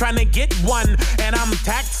bum, trying to get one. And I'm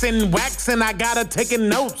taxing, waxing, I got her taking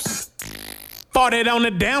notes. Farted on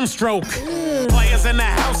the downstroke. Players in the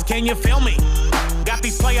house, can you feel me? Got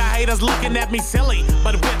these player haters looking at me silly.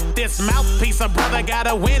 But with this mouthpiece, a brother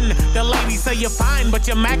gotta win. The ladies say you're fine, but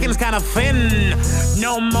your mackin's kinda thin.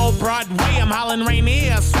 No more Broadway, I'm hollering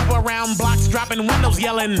Rainier. Super round blocks, dropping windows,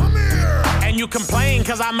 yelling. And you complain,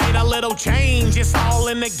 cause I made a little change. It's all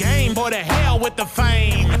in the game, boy, to hell with the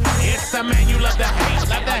fame. It's the man you love to hate,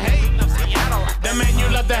 love to hate. The man you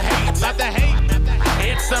love to hate, love to hate.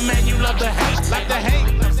 It's the man you love to hate, love to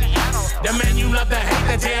hate. The man you love to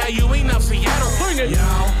hate, the J.I.U.E. of Seattle. Bring it.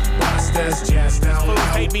 Yo, Busters just don't know.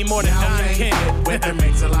 Hate me more than Don King. With the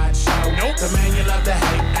Mix-a-Lot show. Nope. The man you love to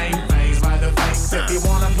hate ain't fazed by the face. If you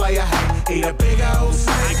wanna play a hate, eat a big old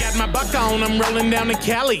snake. I got my buck on, I'm rolling down to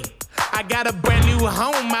Cali. I got a brand new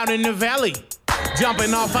home out in the valley.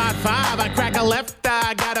 Jumping off I-5, I crack a left eye.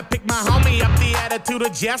 I gotta pick my homie up the attitude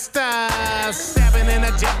of Jester. 7 in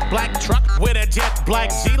a jet black truck with a jet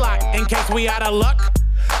black G-Lock in case we out of luck.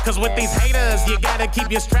 Cause with these haters, you gotta keep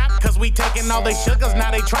your strap. Cause we taking all their sugars, now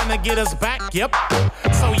they trying to get us back. Yep.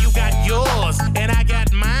 So you got yours, and I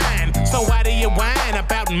got mine. So why do you whine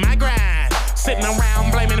about my grind? Sitting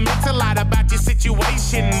around blaming admits a lot about your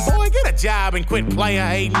situation. Boy, get a job and quit player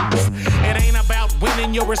hating. It ain't about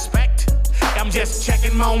winning your respect. I'm just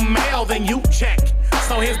checking more mail than you check.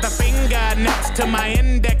 So here's the finger next to my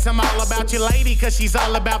index. I'm all about your lady, cause she's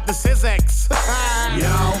all about the Syzex.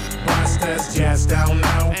 Yo, busters just don't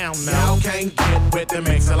know. Y'all can't get with the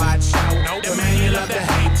Mix-a-Lot show. Nope. The man you love to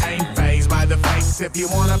hate ain't phased by the face. If you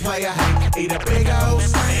wanna play a hate, eat a big old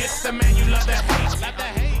snake. It's the man you love to hate. Love to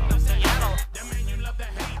hate. The man you love to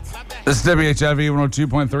hate. Love to hate. This is WHIV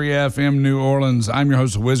 102.3 FM New Orleans. I'm your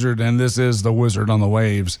host, Wizard, and this is The Wizard on the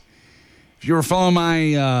Waves. If you were following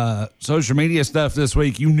my social media stuff this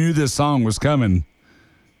week, you knew this song was coming.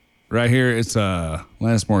 Right here, it's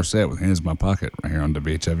Lance Morissette with Hands in My Pocket right here on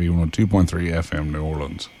WHIV 102.3 FM New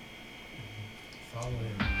Orleans.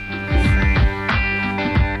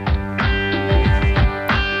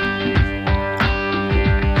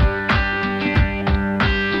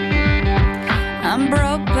 I'm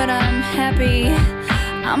broke, but I'm happy.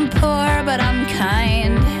 I'm poor, but I'm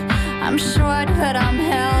kind. I'm short, but I'm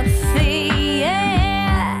healthy.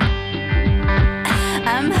 Yeah.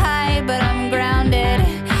 I'm high, but I'm grounded.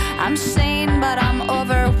 I'm sane, but I'm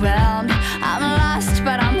overwhelmed. I'm lost,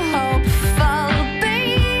 but I'm hopeful,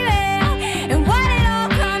 baby. And what it all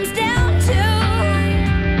comes down to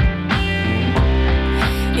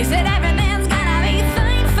is that everything's gonna be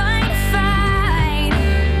fine, fine, fine.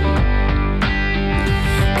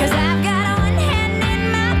 'Cause I've got one hand in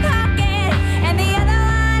my pocket and the other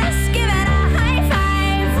one is giving a high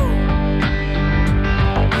five.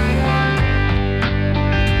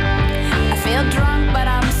 I feel drunk, but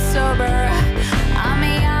I'm sober. I'm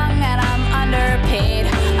young and I'm underpaid.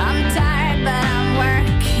 I'm tired, but I'm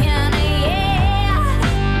working, yeah.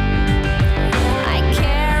 I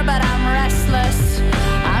care, but I'm restless.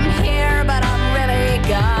 I'm here, but I'm really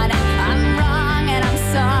gone. I'm wrong and I'm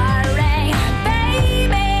sorry,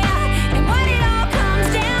 baby. And what it all comes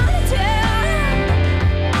down to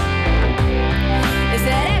is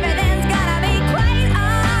that everything's gonna be quite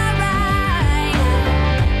alright.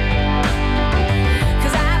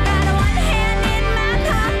 'Cause I've got one hand in my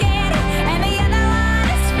pocket and the other one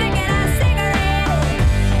is flicking a cigarette.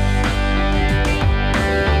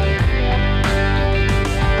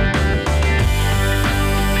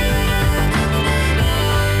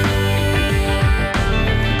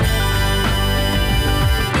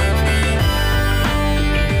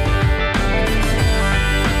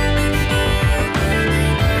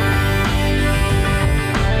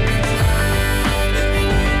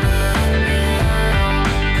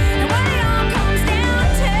 And what it all comes down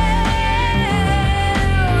to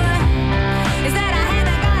is that I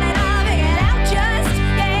haven't got it all figured out just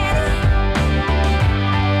yet.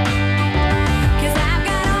 'Cause I've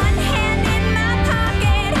got one hand in my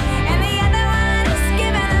pocket and the other one is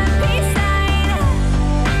giving a peace sign.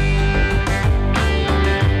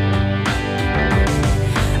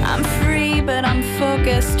 I'm free, but I'm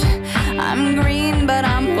focused. I'm green, but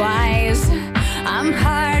I'm wise. I'm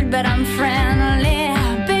hard, but I'm friendly,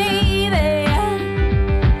 baby.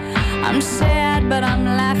 I'm sad, but I'm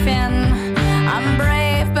laughing. I'm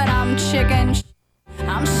brave, but I'm chicken.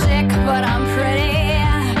 I'm sick, but I'm pretty,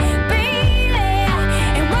 baby.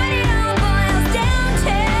 And what it all boils down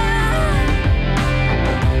to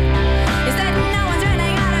is that no one's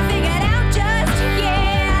really got it figured out just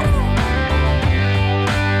yet.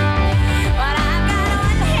 But I've got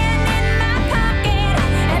one hand in my pocket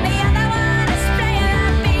and the other one is playing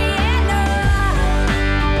the piano.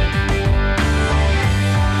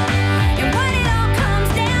 And what it all comes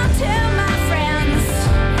down to, my friends,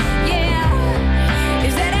 yeah,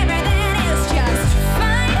 is that everything is just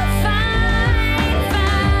fine, fine,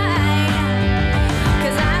 fine.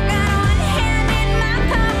 'Cause I've got one hand in my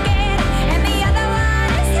pocket and the other one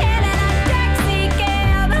is hailing a taxi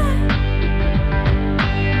cab.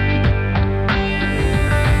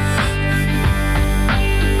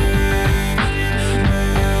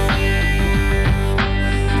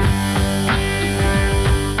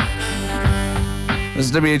 This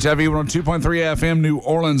is WHIV 102.3 FM New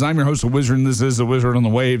Orleans. I'm your host, The Wizard, and this is The Wizard on the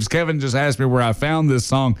Waves. Kevin just asked me where I found this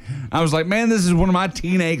song. I was like, man, this is one of my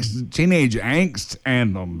teenage angst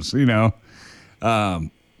anthems, you know. I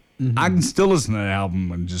can still listen to that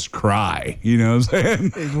album and just cry, you know what I'm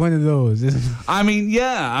saying? It's one of those. I mean,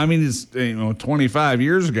 yeah. I mean, it's 25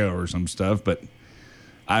 years ago or some stuff, but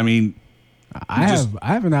I mean, I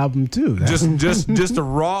have an album too. just a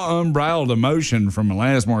raw, unbridled emotion from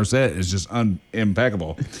Alanis Morissette is just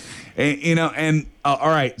impeccable. And all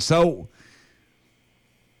right, so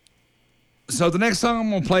the next song I'm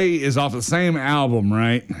gonna play is off the same album,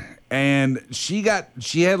 right? And she had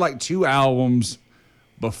like 2 albums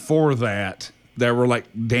before that that were like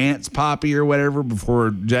dance poppy or whatever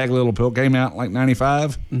before Jagged Little Pill came out in like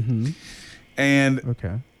 95. Mm-hmm. And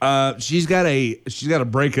she's got a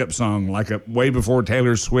breakup song like way before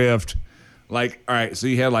Taylor Swift. Like, all right, so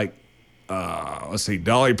you had like let's see,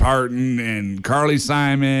 Dolly Parton and Carly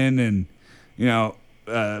Simon and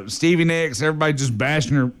Stevie Nicks, everybody just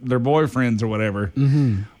bashing their boyfriends or whatever.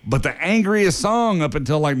 Mm-hmm. But the angriest song up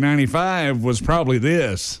until like 95 was probably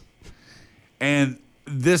this. And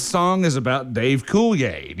this song is about Dave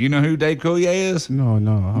Coulier. Do you know who Dave Coulier is?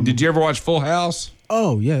 No. Did you ever watch Full House?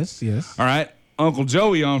 Oh, yes. All right. Uncle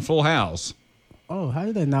Joey on Full House. Oh, how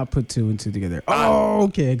did I not put two and two together? Oh,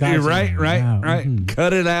 okay. Got you. Right. Wow. Mm-hmm.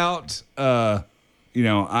 Cut it out.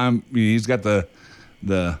 He's got the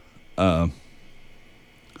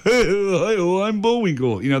I'm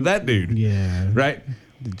Bullwinkle. That dude. Yeah. Right?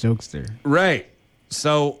 The jokester. Right.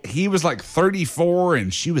 So he was like 34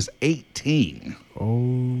 and she was 18. Oh,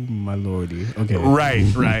 my lordy. Okay.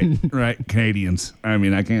 Right. Canadians. I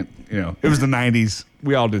mean, I can't, it was the 90s.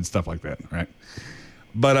 We all did stuff like that, right?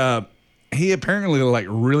 But he apparently like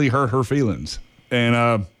really hurt her feelings.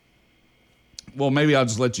 And, maybe I'll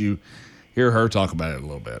just let you hear her talk about it a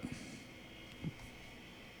little bit.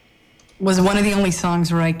 Was one of the only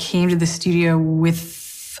songs where I came to the studio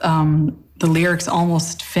with the lyrics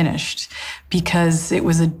almost finished because it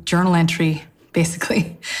was a journal entry,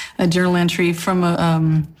 basically, a journal entry from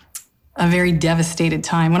a very devastated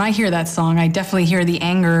time. When I hear that song, I definitely hear the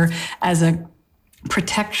anger as a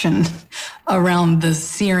protection around the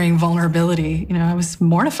searing vulnerability. I was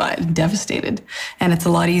mortified, devastated, and it's a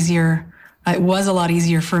lot easier. It was a lot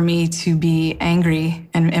easier for me to be angry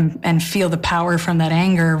and feel the power from that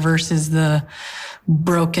anger versus the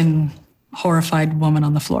broken, horrified woman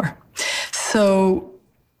on the floor. So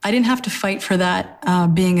I didn't have to fight for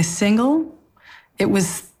that being a single. It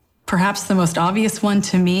was perhaps the most obvious one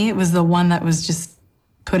to me. It was the one that was just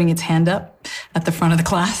putting its hand up at the front of the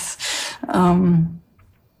class. And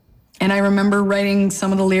I remember writing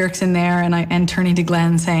some of the lyrics in there and turning to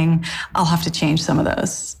Glenn saying, I'll have to change some of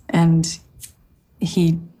those. And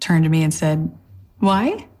he turned to me and said,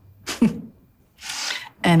 why?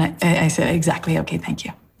 And I said, exactly, okay, thank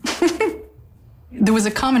you. There was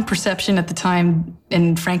a common perception at the time,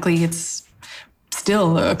 and frankly, it's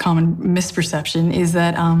still a common misperception, is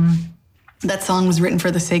that that song was written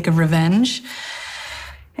for the sake of revenge.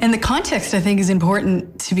 And the context, I think, is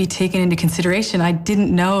important to be taken into consideration. I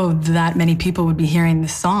didn't know that many people would be hearing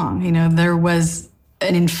this song. There was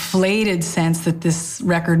an inflated sense that this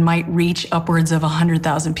record might reach upwards of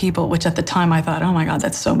 100,000 people, which at the time I thought, oh my God,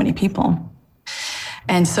 that's so many people.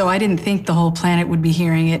 And so I didn't think the whole planet would be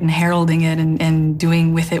hearing it and heralding it and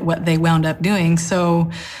doing with it what they wound up doing. So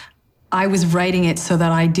I was writing it so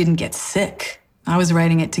that I didn't get sick. I was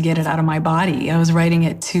writing it to get it out of my body. I was writing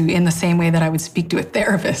it in the same way that I would speak to a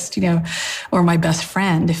therapist, or my best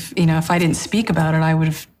friend. If I didn't speak about it, I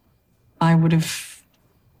would have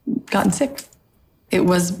gotten sick. It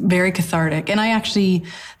was very cathartic. And I actually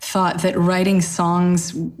thought that writing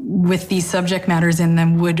songs with these subject matters in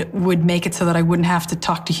them would make it so that I wouldn't have to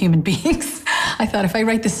talk to human beings. I thought if I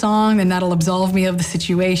write this song, then that'll absolve me of the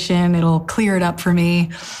situation. It'll clear it up for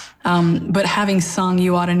me. But having sung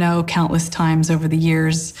You Ought to Know countless times over the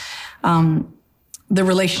years, the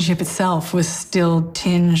relationship itself was still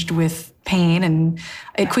tinged with pain. And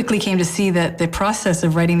it quickly came to see that the process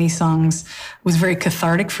of writing these songs was very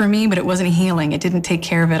cathartic for me, but it wasn't healing. It didn't take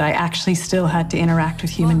care of it. I actually still had to interact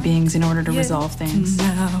with human beings in order to resolve things.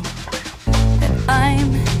 Know that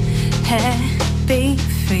I'm happy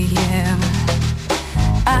for you.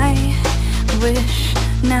 I wish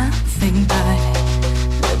nothing but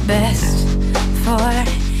the best for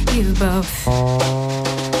you both.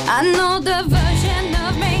 I know the version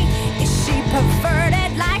of me, is she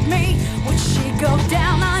perverted like me? Would she go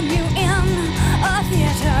down on you in a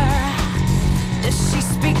theater? Does she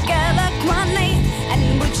speak eloquently?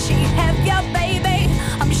 And would she have your baby?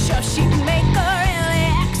 I'm sure she'd make a really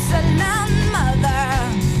excellent mother.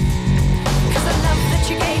 'Cause the love that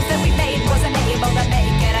you gave that we made wasn't able to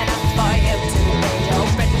make it enough for you to be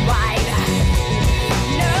open wide.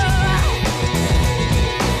 No.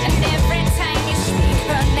 And every time you speak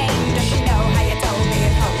her name, does she know how you told me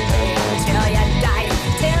it hurt me till you died?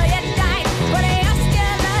 Till you died, but you're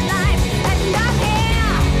still alive.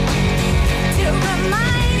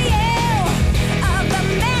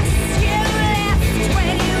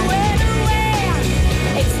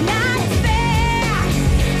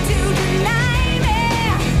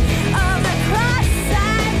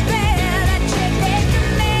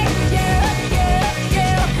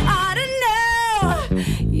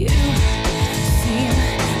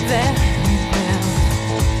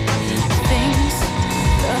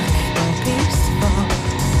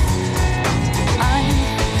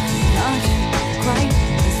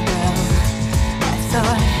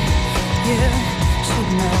 you should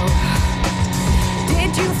know.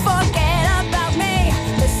 Did you forget about me,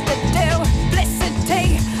 Mr.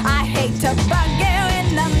 Duplicity? I hate to bug you in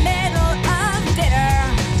the middle of dinner.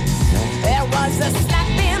 There was a slap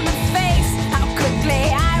in the face, how quickly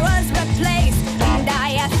I was replaced. And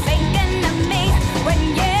are you thinking of me when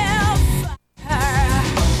you fuck her?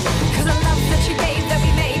 'Cause the love that you gave that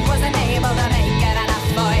we made wasn't able to make it enough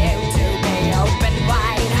for you to be open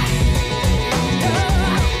wide.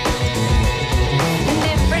 And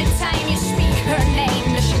every time you speak her name,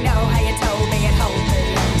 does she know how you told me and hold me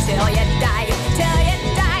until you died? Till you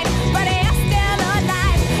died, but you're still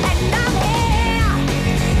alive. And I'm here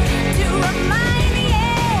to remind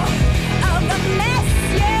you of the mess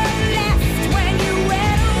you left when you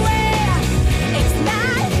went away. It's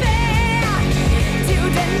not fair to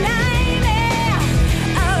deny me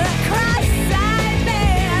of the cross-eyed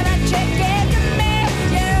man that you gave to me.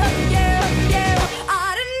 You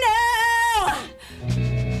ought to know.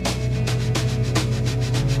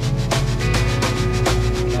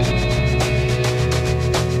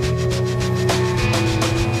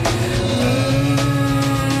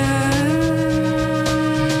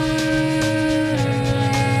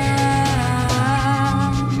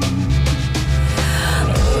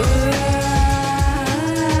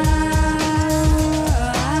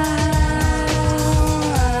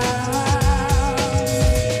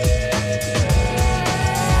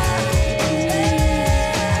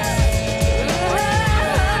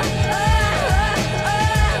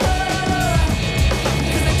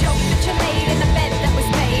 The joke that you laid in the bed that was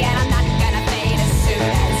made, and I'm not gonna fade as soon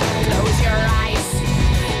as you close your eyes.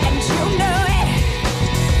 And you know it.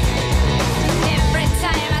 Every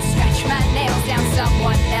time I scratch my nails down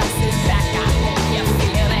someone else's back, I hope you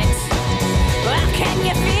feel it. Well, can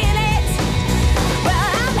you feel it? Well,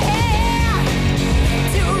 I'm here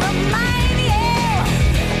to remind you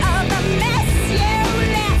of the mess you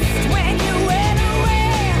left when you went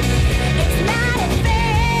away. It's not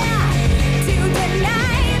fair to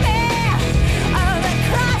deny me of the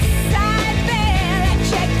cross-eyed man that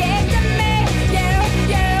you gave to me. You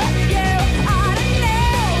ought to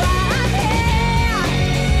know. I'm here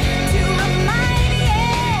to remind you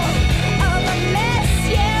of the mess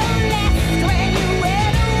you left when you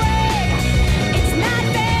went away. It's not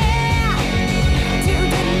fair to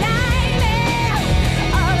deny me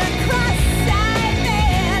of the cross-eyed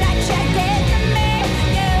man that you gave to me.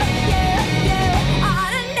 You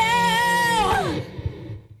ought to know.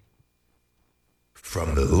 From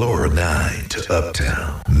the lower 9 to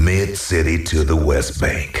uptown, mid-city to the West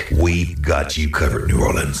Bank, we've got you covered, New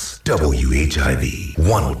Orleans. WHIV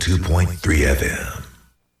 102.3 FM.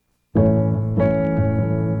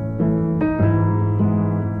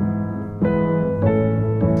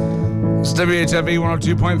 It's WHIV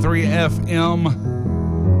 102.3 FM.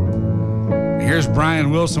 Here's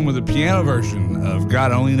Brian Wilson with a piano version of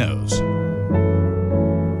God Only Knows.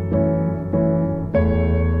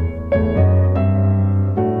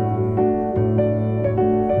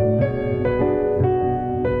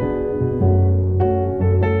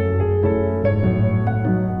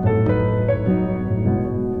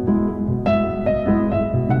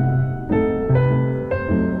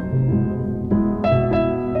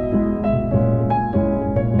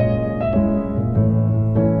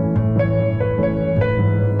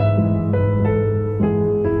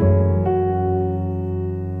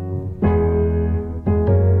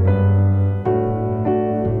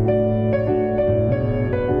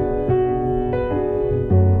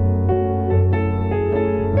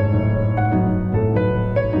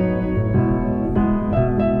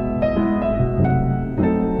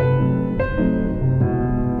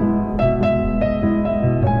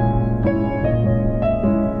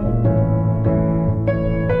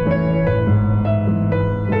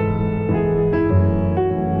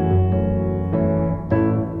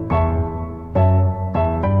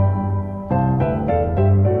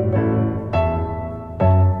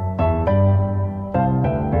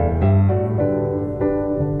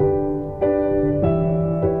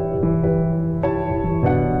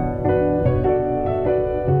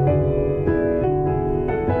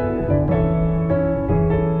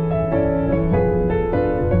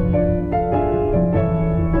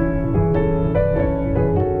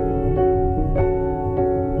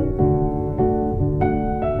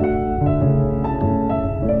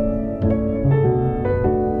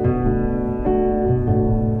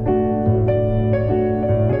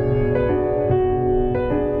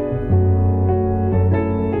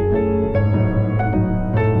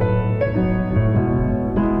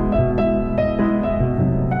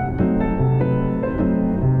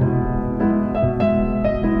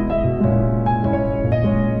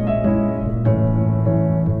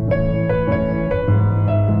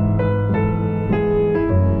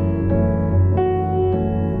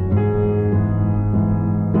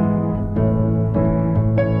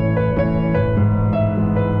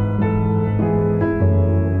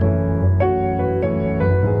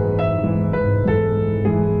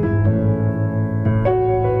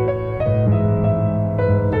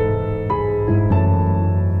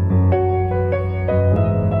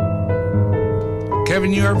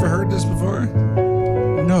 Kevin, you ever heard this before?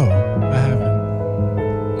 No, I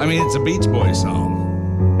haven't. I mean, it's a Beach Boys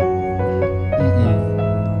song.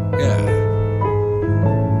 Yeah.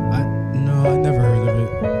 No, I never heard of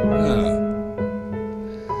it.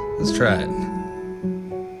 Let's try it.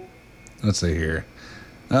 Let's see here.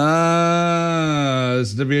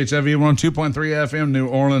 It's WHIV 102.3 FM, New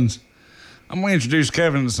Orleans. I'm going to introduce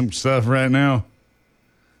Kevin to some stuff right now.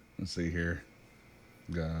 Let's see here.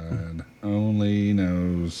 God only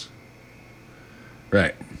knows.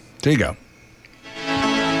 Right. There you go.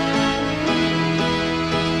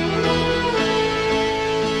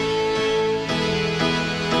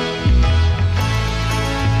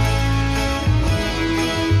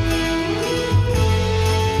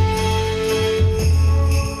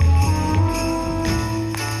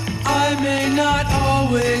 I may not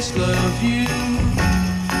always love you,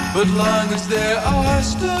 but long as there are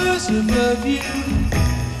stars above you,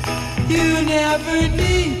 you never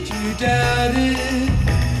need to doubt it.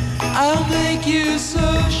 I'll make you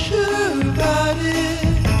so sure about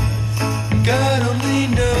it. God only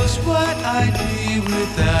knows what I'd be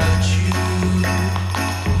without you.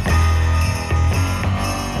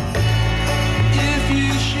 If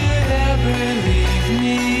you should ever leave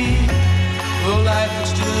me, well, life would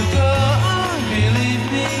still go on, believe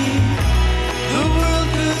me. The world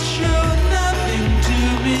could show nothing to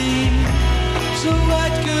me. So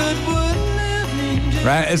what good would living do?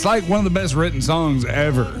 Right? It's like one of the best written songs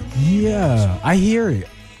ever. Yeah, I hear it.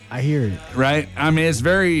 Right? I mean, it's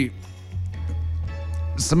very...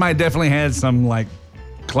 Somebody definitely had some, like,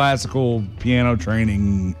 classical piano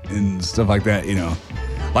training and stuff like that, you know.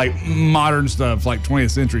 Like, modern stuff, like 20th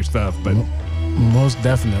century stuff, but... Most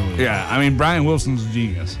definitely. Yeah, I mean, Brian Wilson's a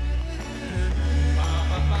genius.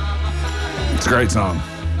 It's a great song.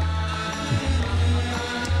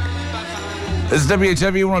 This is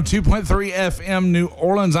WHW 102.3 FM, New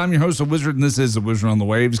Orleans. I'm your host, The Wizard, and this is The Wizard on the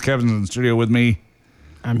Waves. Kevin's in the studio with me.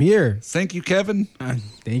 I'm here. Thank you, Kevin.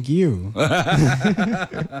 Thank you.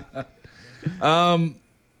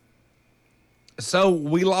 So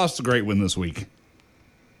we lost a great one this week.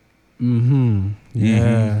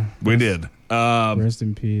 Yeah. We did. Rest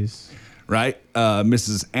in peace. Right?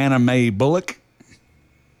 Mrs. Anna Mae Bullock.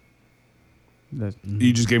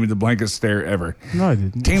 You just gave me the blankest stare ever. No, I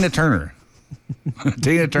didn't. Tina Turner.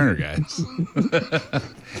 Tina Turner, guys.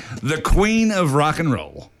 The queen of rock and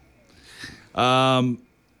roll.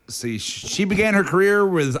 See, she began her career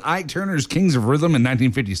with Ike Turner's Kings of Rhythm in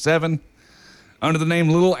 1957. Under the name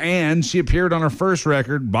Little Ann, she appeared on her first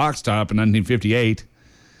record, Box Top, in 1958.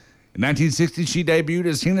 In 1960, she debuted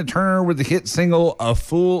as Tina Turner with the hit single A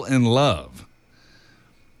Fool in Love.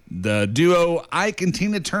 The duo Ike and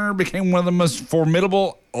Tina Turner became one of the most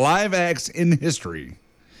formidable live acts in history,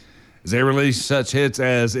 as they released such hits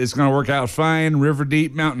as It's Gonna Work Out Fine, River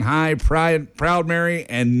Deep, Mountain High, Proud Mary,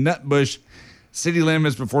 and Nutbush City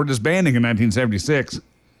Limits before disbanding in 1976.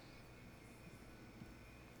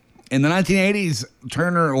 In the 1980s,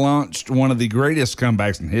 Turner launched one of the greatest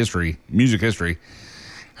comebacks in history, music history.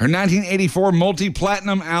 Her 1984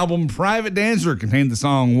 multi-platinum album, Private Dancer, contained the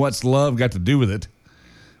song What's Love Got to Do With It,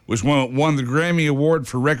 which won the Grammy Award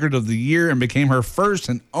for Record of the Year and became her first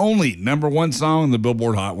and only #1 song in the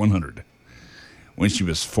Billboard Hot 100 when she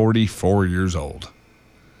was 44 years old.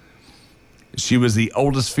 She was the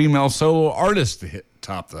oldest female solo artist to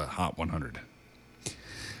top the Hot 100.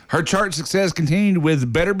 Her chart success continued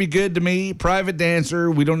with Better Be Good to Me, Private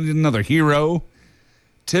Dancer, We Don't Need Another Hero,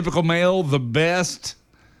 Typical Male, The Best,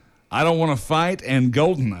 I Don't Want to Fight, and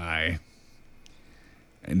Goldeneye.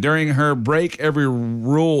 And during her Break Every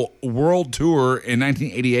Rule world tour in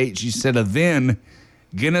 1988, she set a then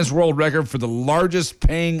Guinness World Record for the largest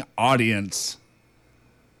paying audience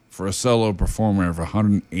for a solo performer of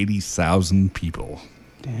 180,000 people.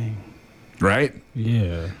 Dang. Right?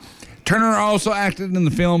 Yeah. Turner also acted in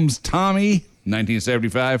the films Tommy,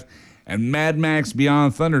 1975, and Mad Max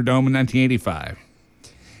Beyond Thunderdome in 1985.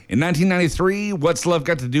 In 1993, What's Love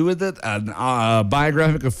Got to Do With It? A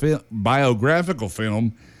biographical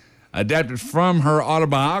film adapted from her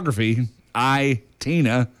autobiography, I,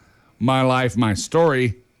 Tina, My Life, My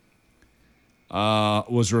Story,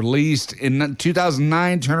 was released in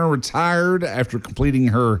 2009. Turner retired after completing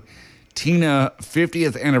her Tina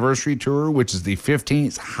 50th anniversary tour, which is the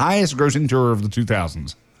 15th highest grossing tour of the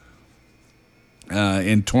 2000s.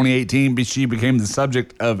 In 2018, she became the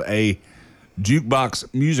subject of a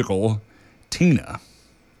jukebox musical, Tina.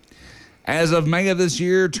 As of May of this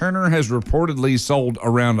year, Turner has reportedly sold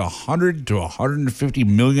around 100 to 150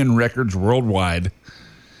 million records worldwide,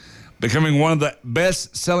 becoming one of the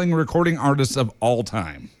best-selling recording artists of all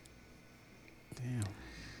time. Damn.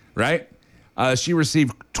 Right? She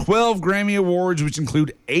received 12 Grammy Awards, which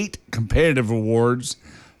include 8 competitive awards,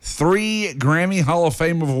 3 Grammy Hall of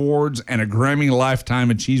Fame awards, and a Grammy Lifetime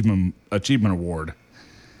Achievement Award.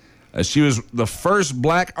 She was the first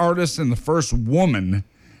black artist and the first woman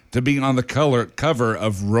to be on the cover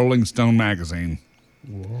of Rolling Stone magazine.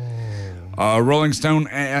 Rolling Stone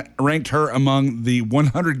ranked her among the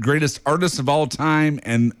 100 greatest artists of all time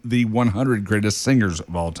and the 100 greatest singers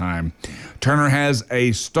of all time. Turner has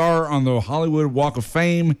a star on the Hollywood Walk of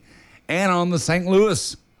Fame and on the St.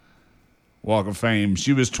 Louis Walk of Fame.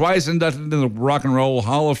 She was twice inducted into the Rock and Roll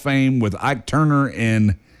Hall of Fame with Ike Turner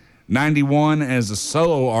in 91 as a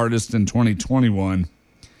solo artist in 2021.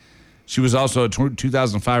 She was also a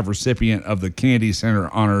 2005 recipient of the Kennedy Center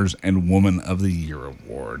Honors and Woman of the Year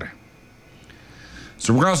Award.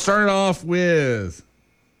 So we're going to start it off with...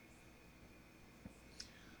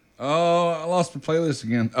 Oh, I lost my playlist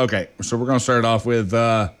again. Okay, so we're going to start it off with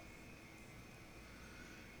Ike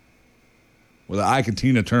and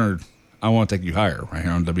Tina Turner, I Want to Take You Higher, right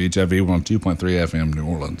here on WHIV 102.3 FM, New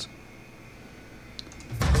Orleans.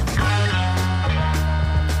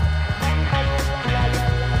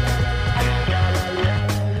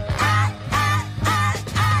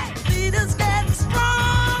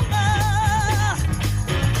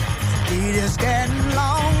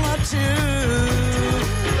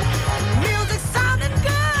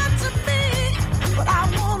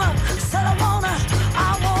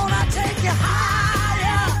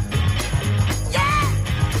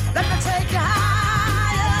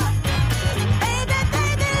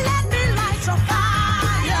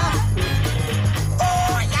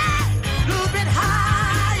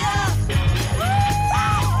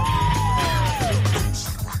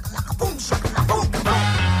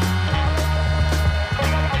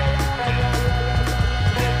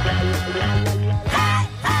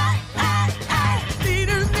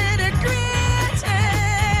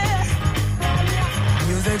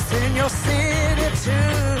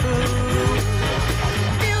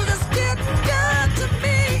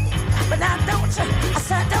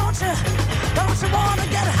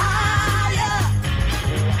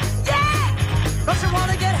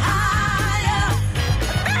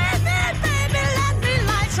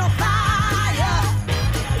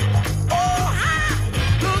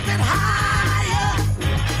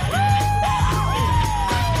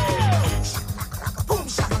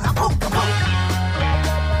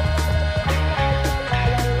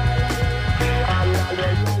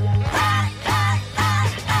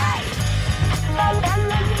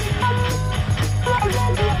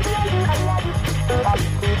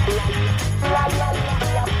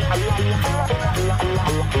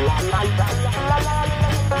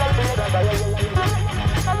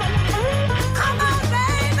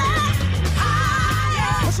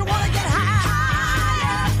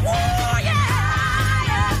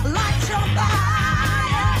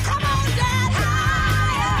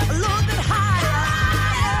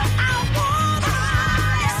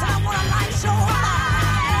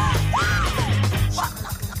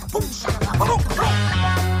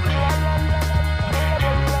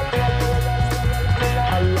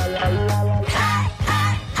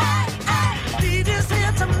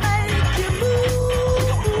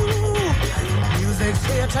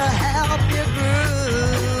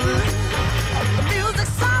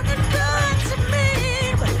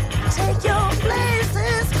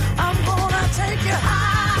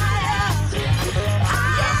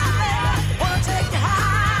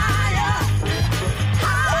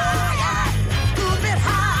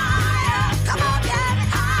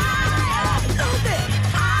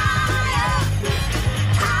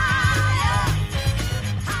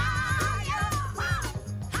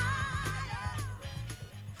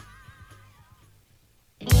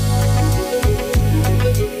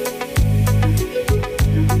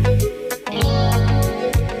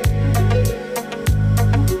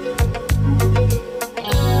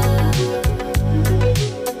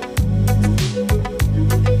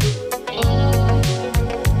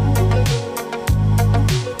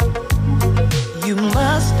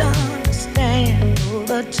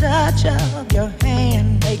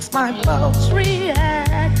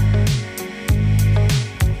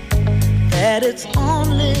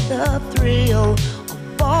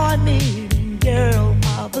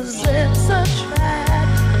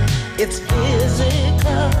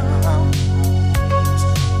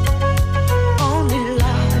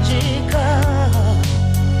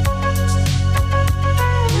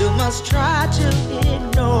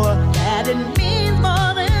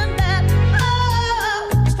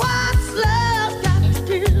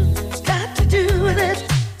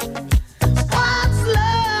 What's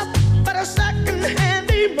love but a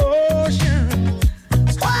second-hand emotion?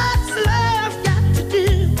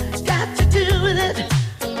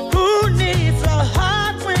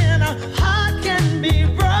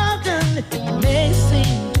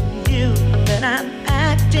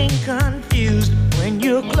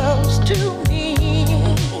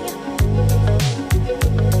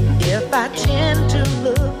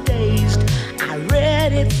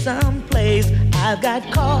 someplace I've got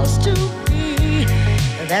cause to be.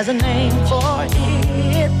 There's a name for it.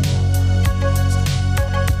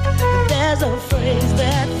 There's a phrase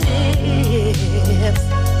that fits.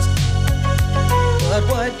 But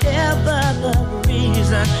whatever the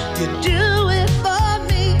reason, you do it for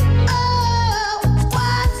me. Oh,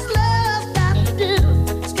 what's love got to do?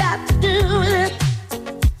 It's got to do with it.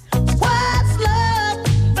 What's love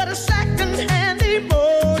but a second-hand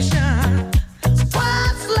emotion?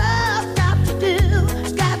 What's love got to do?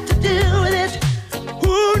 It's got to do with it.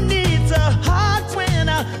 Who needs a heart when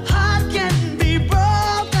a heart can be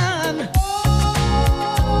broken?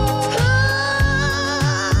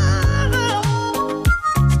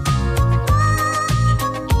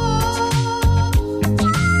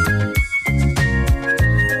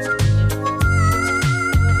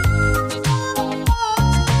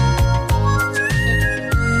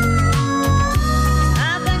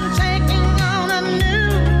 I've been taking on a new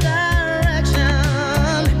direction,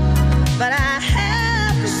 but I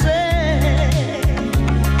have to say,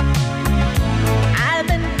 I've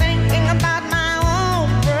been thinking about my own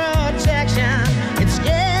protection. It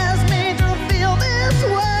scares me to feel this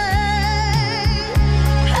way.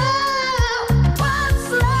 Oh,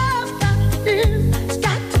 what's love got to do? It's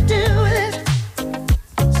got to do with it.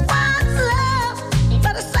 What's love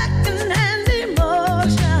but a second-hand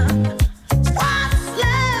emotion? What's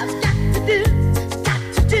love got to do? Got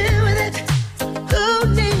to do with it. Who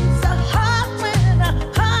needs a heart when a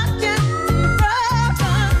heart can be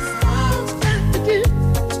broken? What's got to do?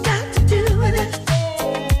 Got to do with it.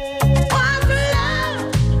 What's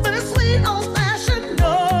love but a sweet old-fashioned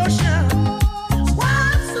notion?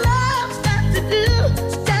 What's love got to do?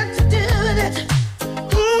 Got to do with it.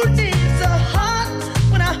 Who needs a heart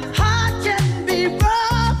when a heart can be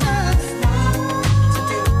broken?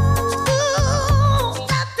 Ooh,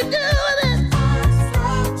 got to do with it.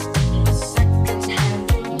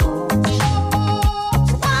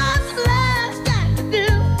 What's love got to do?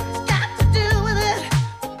 Got to do with it.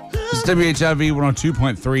 It's WHIV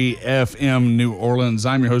 102.3 FM New Orleans.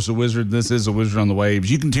 I'm your host, The Wizard. This is The Wizard on the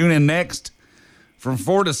Waves. You can tune in next from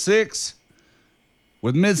 4 to 6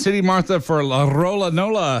 with Mid-City Martha for La Rola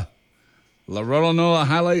Nola. La Rola Nola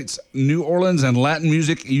highlights New Orleans and Latin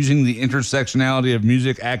music using the intersectionality of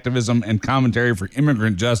music, activism, and commentary for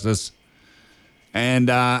immigrant justice. And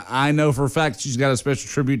I know for a fact she's got a special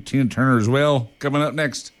tribute to Tina Turner as well coming up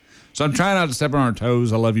next. So I'm trying not to step on her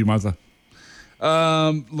toes. I love you, Martha.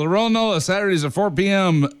 La Rola Nola, Saturdays at 4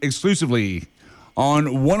 p.m. exclusively on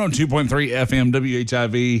 102.3 FM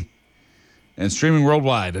WHIV and streaming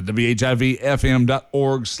worldwide at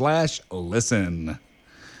WHIVFM.org/listen.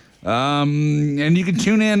 And you can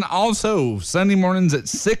tune in also Sunday mornings at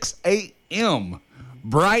 6 a.m.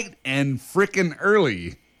 bright and frickin'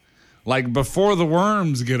 early, like before the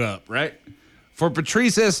worms get up, right? For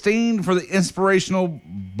Patrice Estine for the Inspirational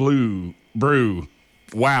Brew.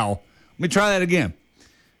 Wow. Let me try that again.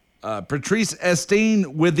 Patrice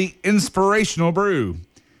Estine with the Inspirational Brew.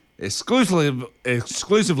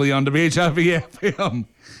 Exclusively on WHIV FM.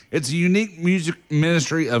 It's a unique music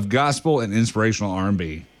ministry of gospel and inspirational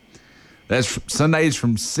R&B. That's Sundays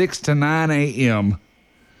from 6 to 9 a.m.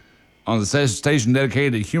 on the station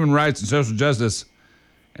dedicated to human rights and social justice,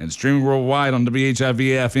 and streaming worldwide on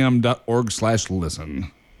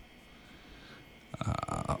WHIVFM.org/listen.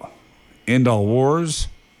 End all wars.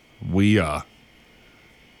 We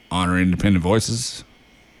honor independent voices,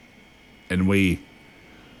 and we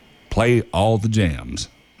play all the jams.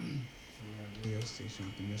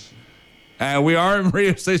 We are a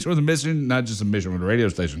radio station with a mission, not just a mission, with a radio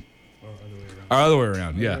station. Or other way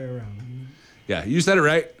around, yeah. Yeah, you said it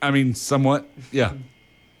right. I mean, somewhat, yeah.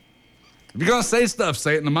 If you're going to say stuff,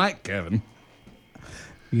 say it in the mic, Kevin.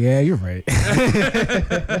 Yeah, you're right.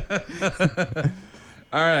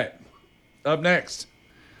 All right. Up next,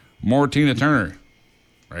 more Tina Turner.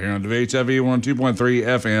 Right here on WHIV 102.3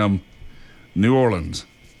 FM, New Orleans.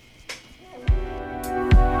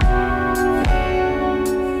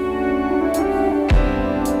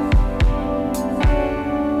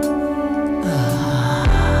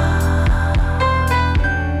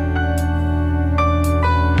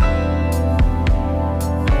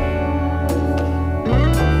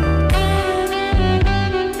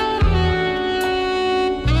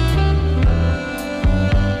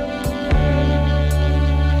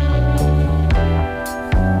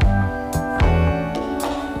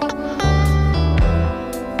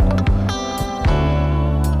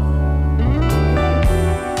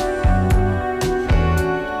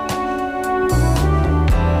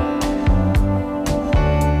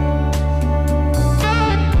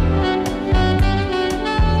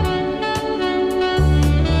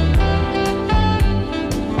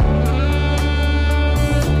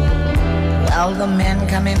 the men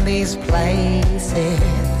come in these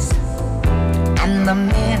places, and the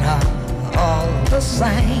men are all the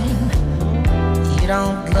same. You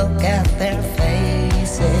don't look at their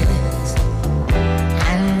faces,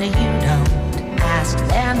 and you don't ask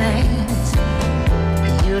their names.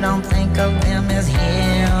 You don't think of them as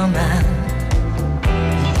human.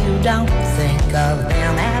 You don't think of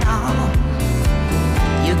them at all.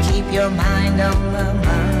 You keep your mind on the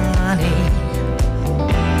money,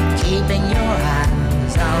 keeping your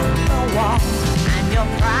eyes on the wall. I'm your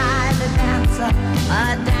private dancer, a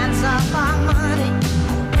dancer for money.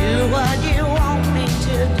 Do what you want me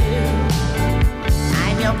to do.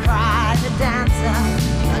 I'm your private dancer,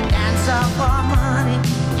 a dancer for money,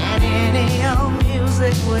 and any old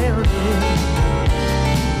music will do.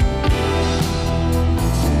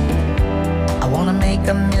 I wanna make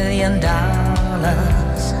 $1 million.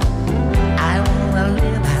 I wanna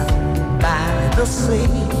live out by the sea,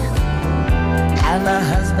 have a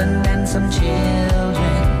husband and some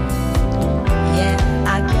children. Yeah,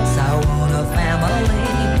 I guess I want a family.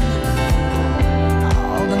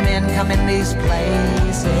 All the men come in these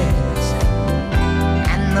places,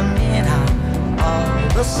 and the men are all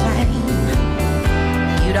the same.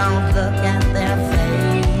 You don't look at their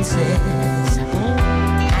faces,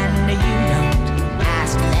 and you don't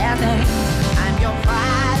ask their name. I'm your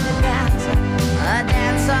private dancer, a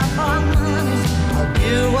dancer for money. I'll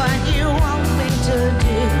do what you want me to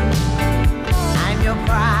do. I'm your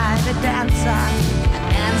private dancer, a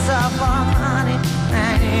dancer for money,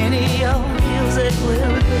 and any old music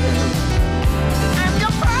will do. I'm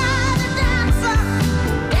your private dancer,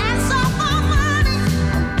 dancer for money.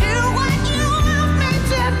 I'll do what you want me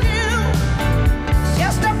to do.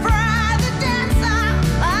 Just a private dancer,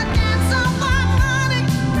 a dancer for money,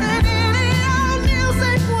 and any old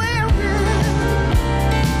music will do.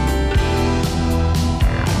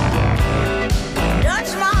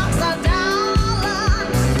 Dutch marks are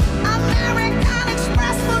dollars, American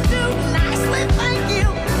Express will do nicely, thank you.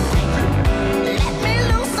 Let me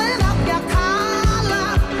loosen up your collar.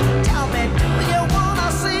 Tell me, do you wanna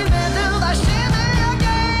see me do the shimmy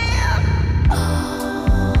again?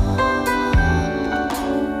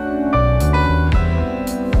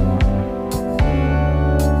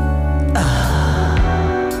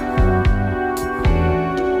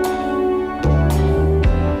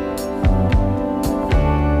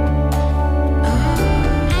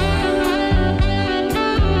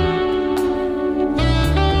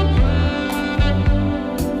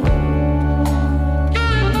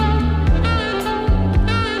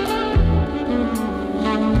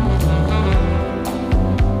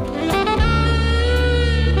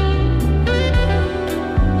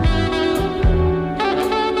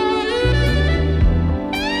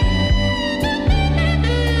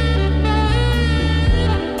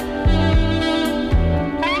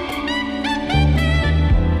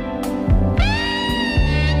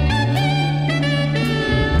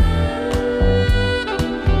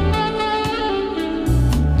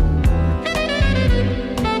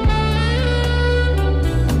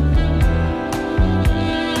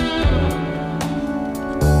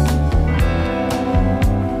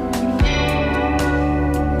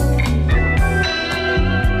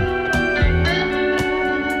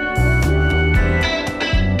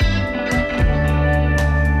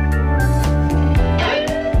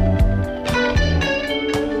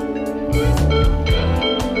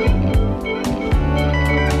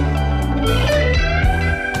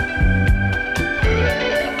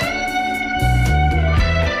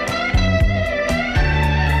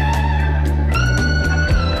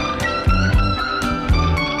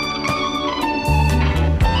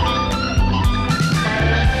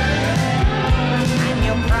 I'm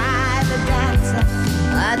your private dancer,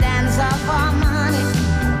 a dancer for money.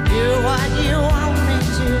 Do what you want me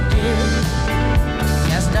to do.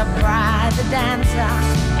 Just a private dancer,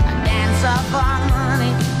 a dancer for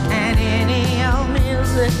money, and any old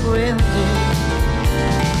music will do.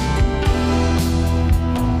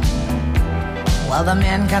 Well, the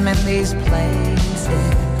men come in these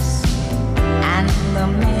places, and the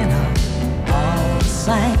men are all the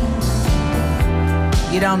same.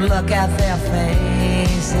 You don't look at their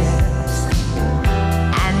faces,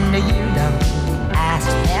 and you don't ask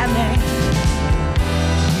their name.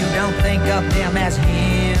 You don't think of them as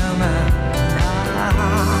human. No,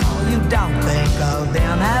 you don't think of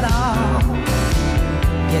them at all.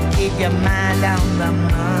 You keep your mind on the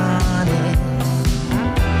money,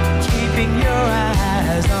 keeping your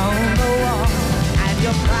eyes on the wall. I'm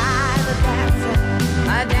your private dancer,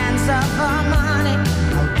 a dancer for money.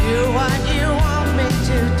 I'll do what you want me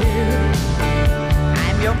to do.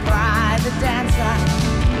 I'm your private dancer,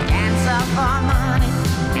 dancer out for money.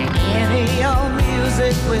 Any old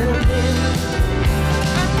music will do.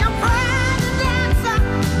 And your private dancer,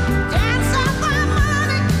 dance out for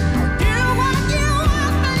money. Do what you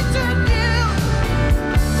want me to do.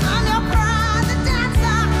 I'm your private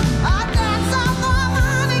dancer, I dance out for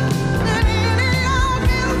money. Any old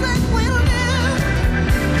music will do.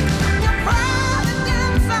 Your private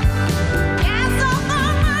dancer, dance out for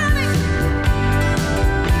money.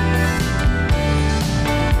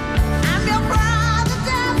 I'm your private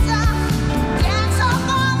dancer, dance out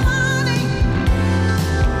for money.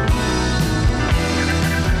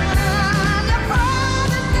 I'm your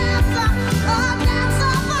private dancer, dance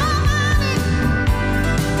out for money.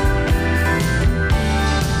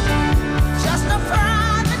 Just a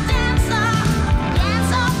private dancer,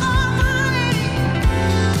 dance out for money.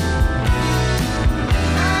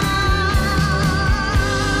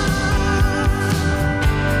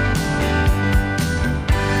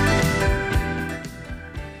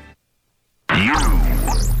 You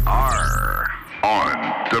are on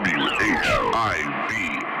WHIV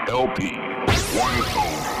LP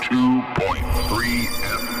 102.3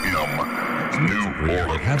 FM, New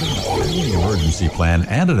Orleans. Having an emergency plan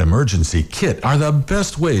and an emergency kit are the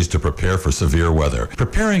best ways to prepare for severe weather.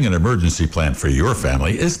 Preparing an emergency plan for your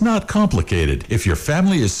family is not complicated. If your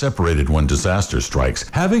family is separated when disaster strikes,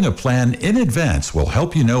 having a plan in advance will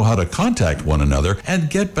help you know how to contact one another and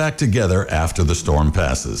get back together after the storm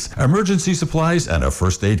passes. Emergency supplies and a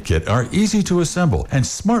first aid kit are easy to assemble and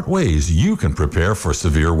smart ways you can prepare for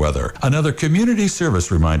severe weather. Another community service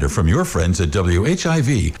reminder from your friends at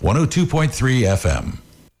WHIV 102.3 FM.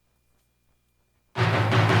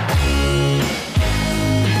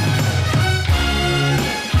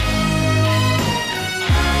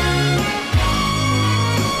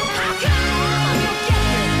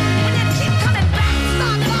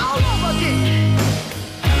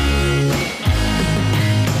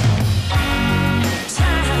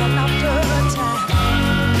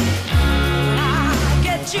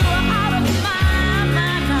 Get you out of my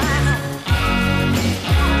mind.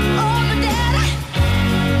 Oh,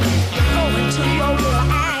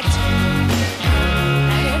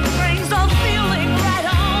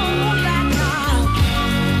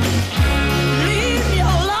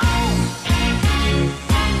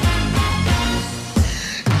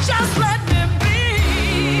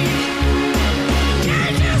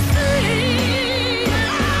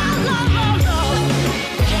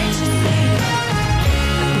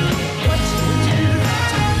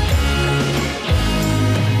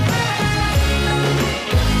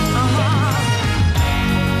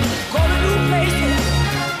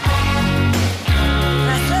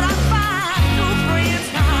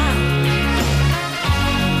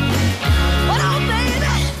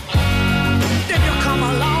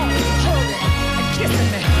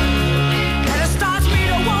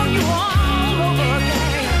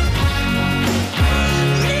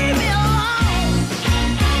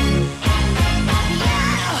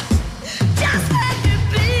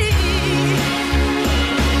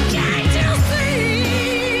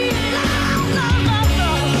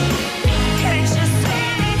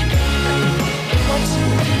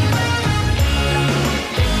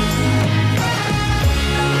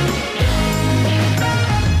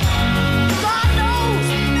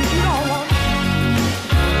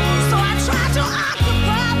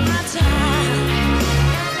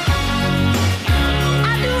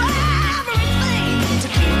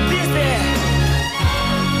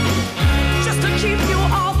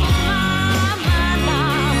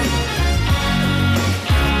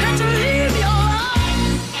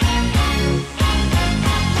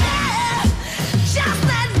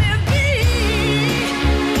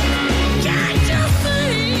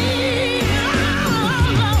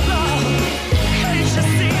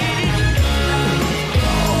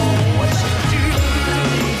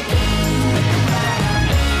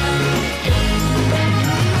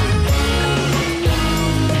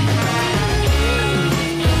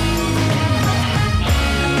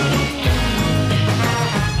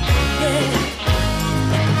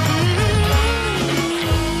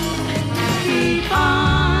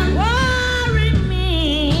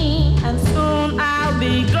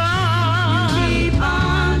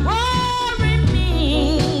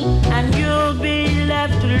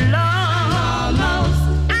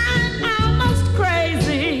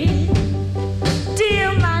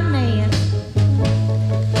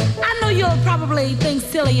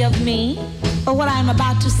 silly of me for what I'm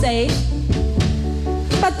about to say,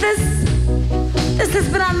 but this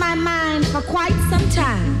has been on my mind for quite some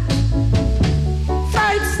time.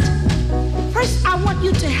 First, I want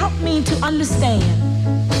you to help me to understand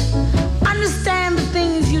understand the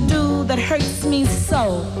things you do that hurts me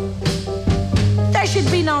so. There should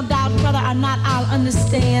be no doubt whether or not I'll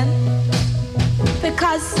understand.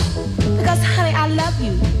 Because honey, I love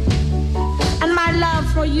you. And my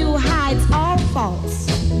love for you hides all faults.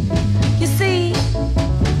 You see,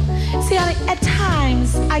 honey, at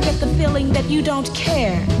times I get the feeling that you don't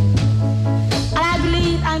care. And I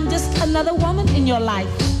believe I'm just another woman in your life.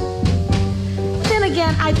 Then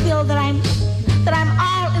again, I feel that I'm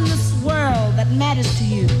all in this world that matters to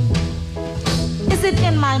you. Is it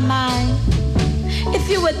in my mind? If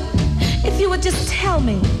you would just tell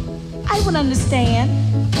me, I would understand.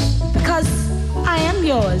 Because I am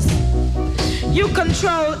yours. You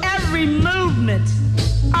control every movement.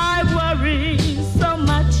 I worry so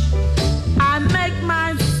much. I make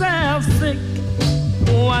myself sick.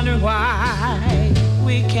 Wondering why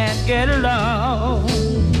we can't get along.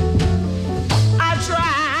 I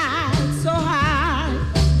tried so hard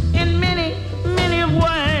in many, many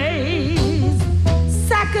ways.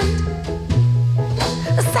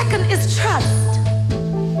 The second is trust.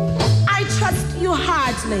 I trust you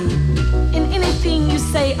hardly in anything you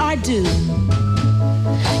say or do.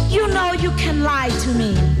 You know you can lie to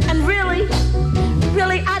me. And really,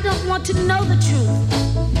 I don't want to know the truth.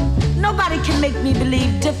 Nobody can make me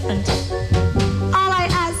believe different. All I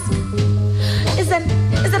ask is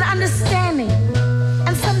an understanding.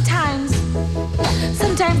 And sometimes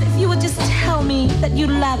if you would just tell me that you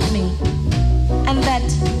love me and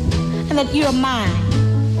that you're mine.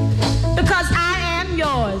 Because I am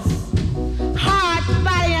yours. Heart,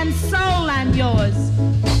 body, and soul, I'm yours.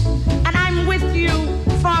 And I'm with you,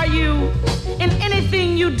 for you, in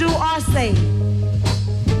anything you do or say.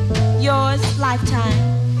 Yours,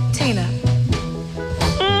 lifetime, Tina.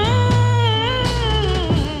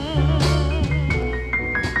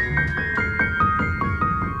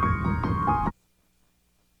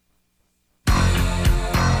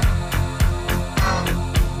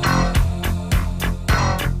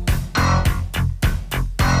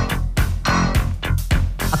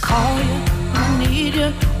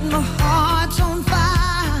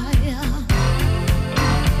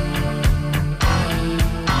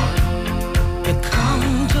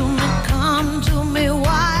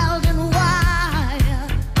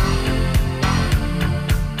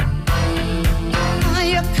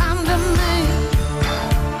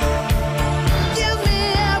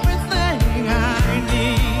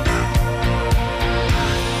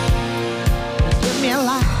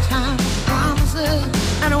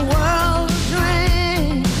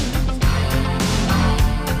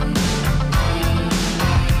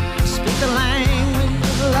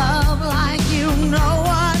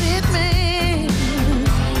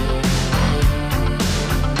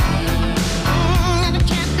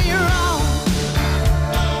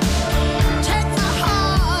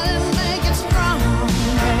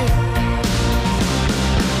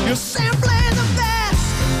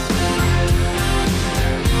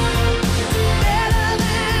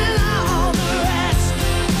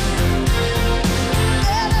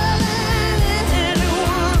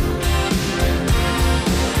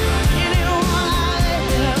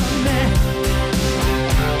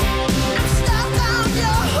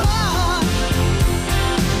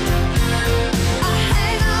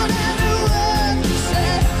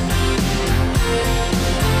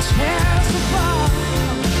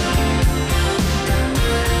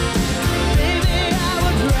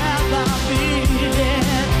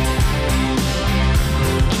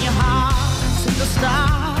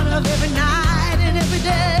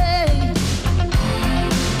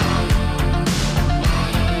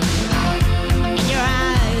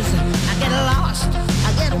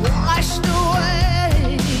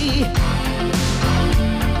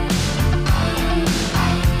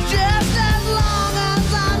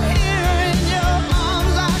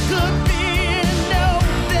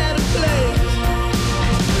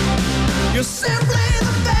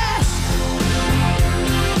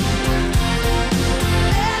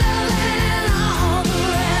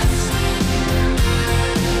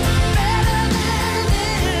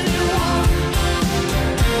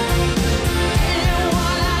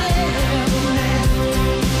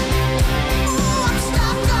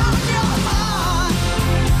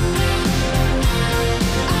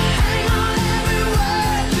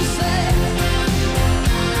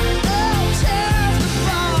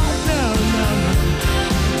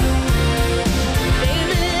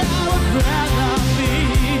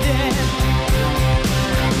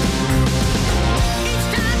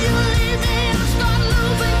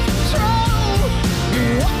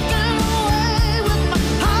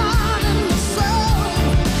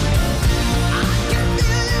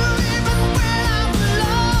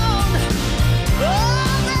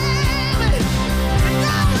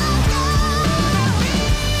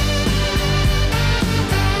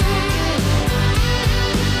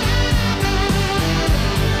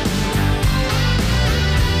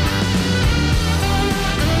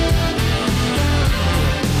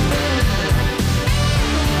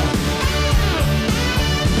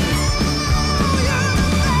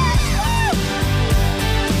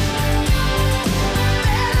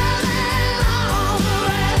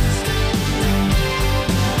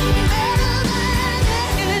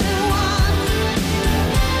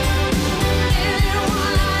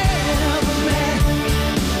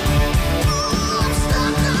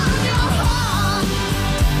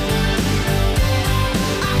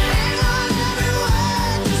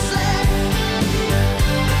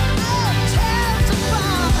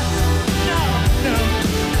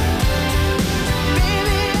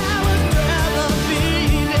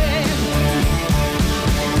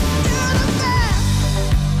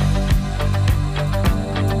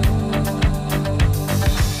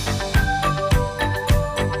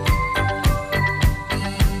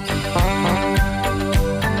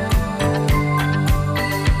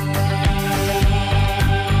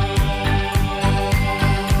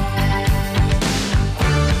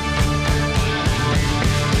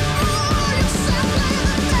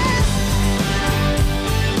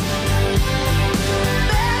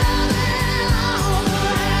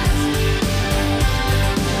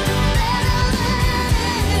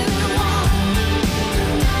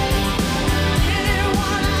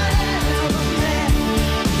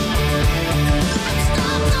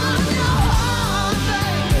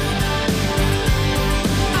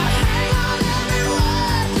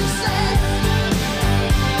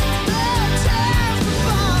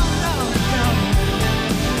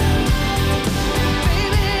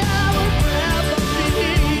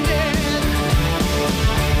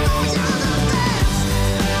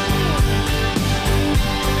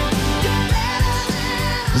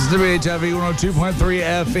 WHIV 102.3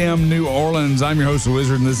 FM New Orleans. I'm your host, The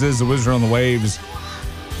Wizard, and this is The Wizard on the Waves.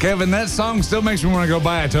 Kevin, that song still makes me want to go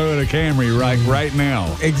buy a Toyota Camry right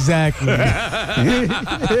now. Exactly.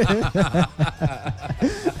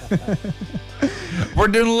 We're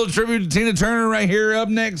doing a little tribute to Tina Turner right here. Up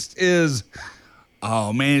next is,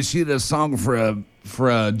 oh man, she did a song for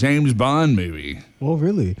a James Bond movie. Oh,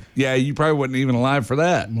 really? Yeah, you probably wasn't even alive for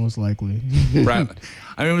that. Most likely. Right.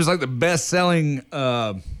 I mean, it was like the best-selling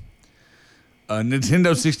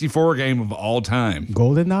Nintendo 64 game of all time.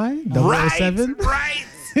 GoldenEye? 007? Right.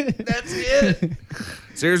 That's it.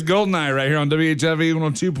 So here's GoldenEye right here on WHIV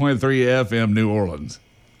 102.3 FM New Orleans.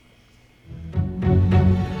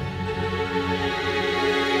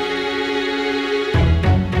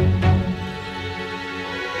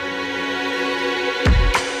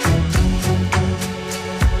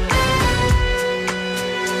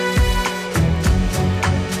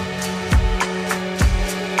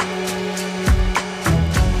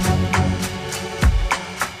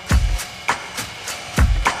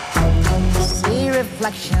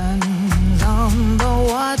 Reflections on the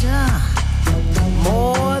water,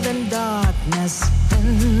 more than darkness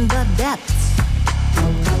in the depths.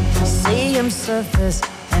 See him surface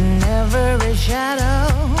in every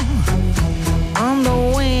shadow. On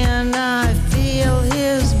the wind I feel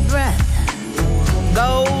his breath.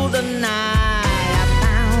 GoldenEye, I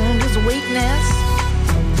found his weakness.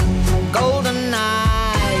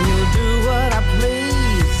 GoldenEye, he'll do what I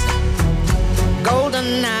please.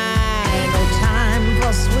 GoldenEye,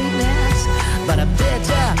 sweetness, but a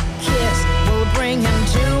bitter kiss will bring him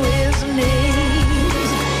to his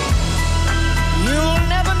knees. You'll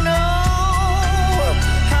never know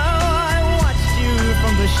how I watched you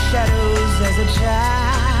from the shadows as a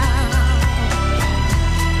child.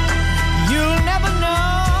 You'll never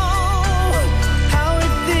know how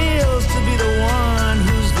it feels to be the one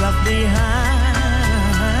who's left behind.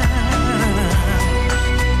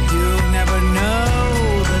 You'll never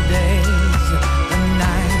know the days,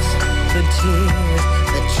 the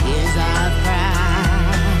tears I've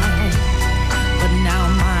cried. But now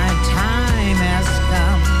my time has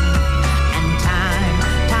come, and time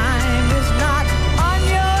is not on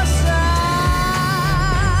your side.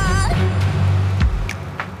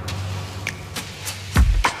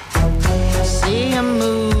 See him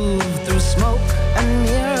move through smoke and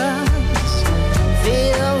mirrors,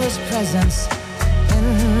 feel his presence in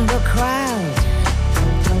the crowd.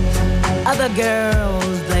 Other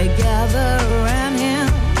girls, they gather around him.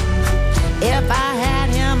 If I had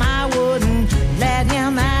him, I wouldn't let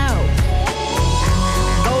him out.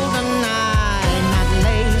 GoldenEye, not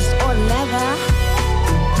lace or leather.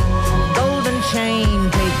 Golden chain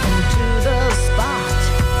taken to the spot.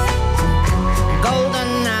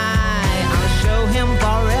 GoldenEye, I'll show him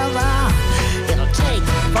forever. It'll take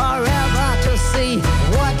forever to see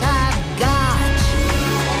what I've got.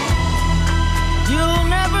 You'll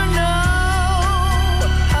never know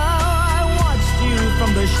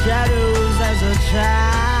from the shadows as a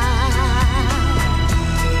child.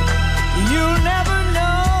 You'll never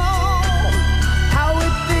know how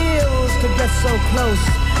it feels to get so close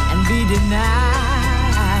and be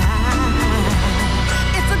denied.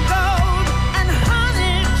 It's a gold and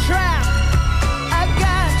honey trap I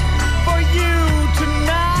got for you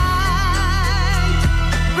tonight.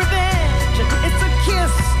 Revenge, it's a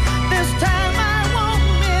kiss, this time I won't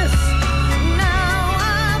miss.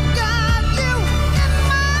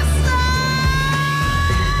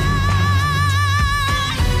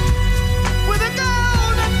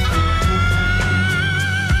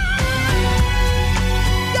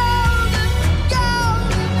 Golden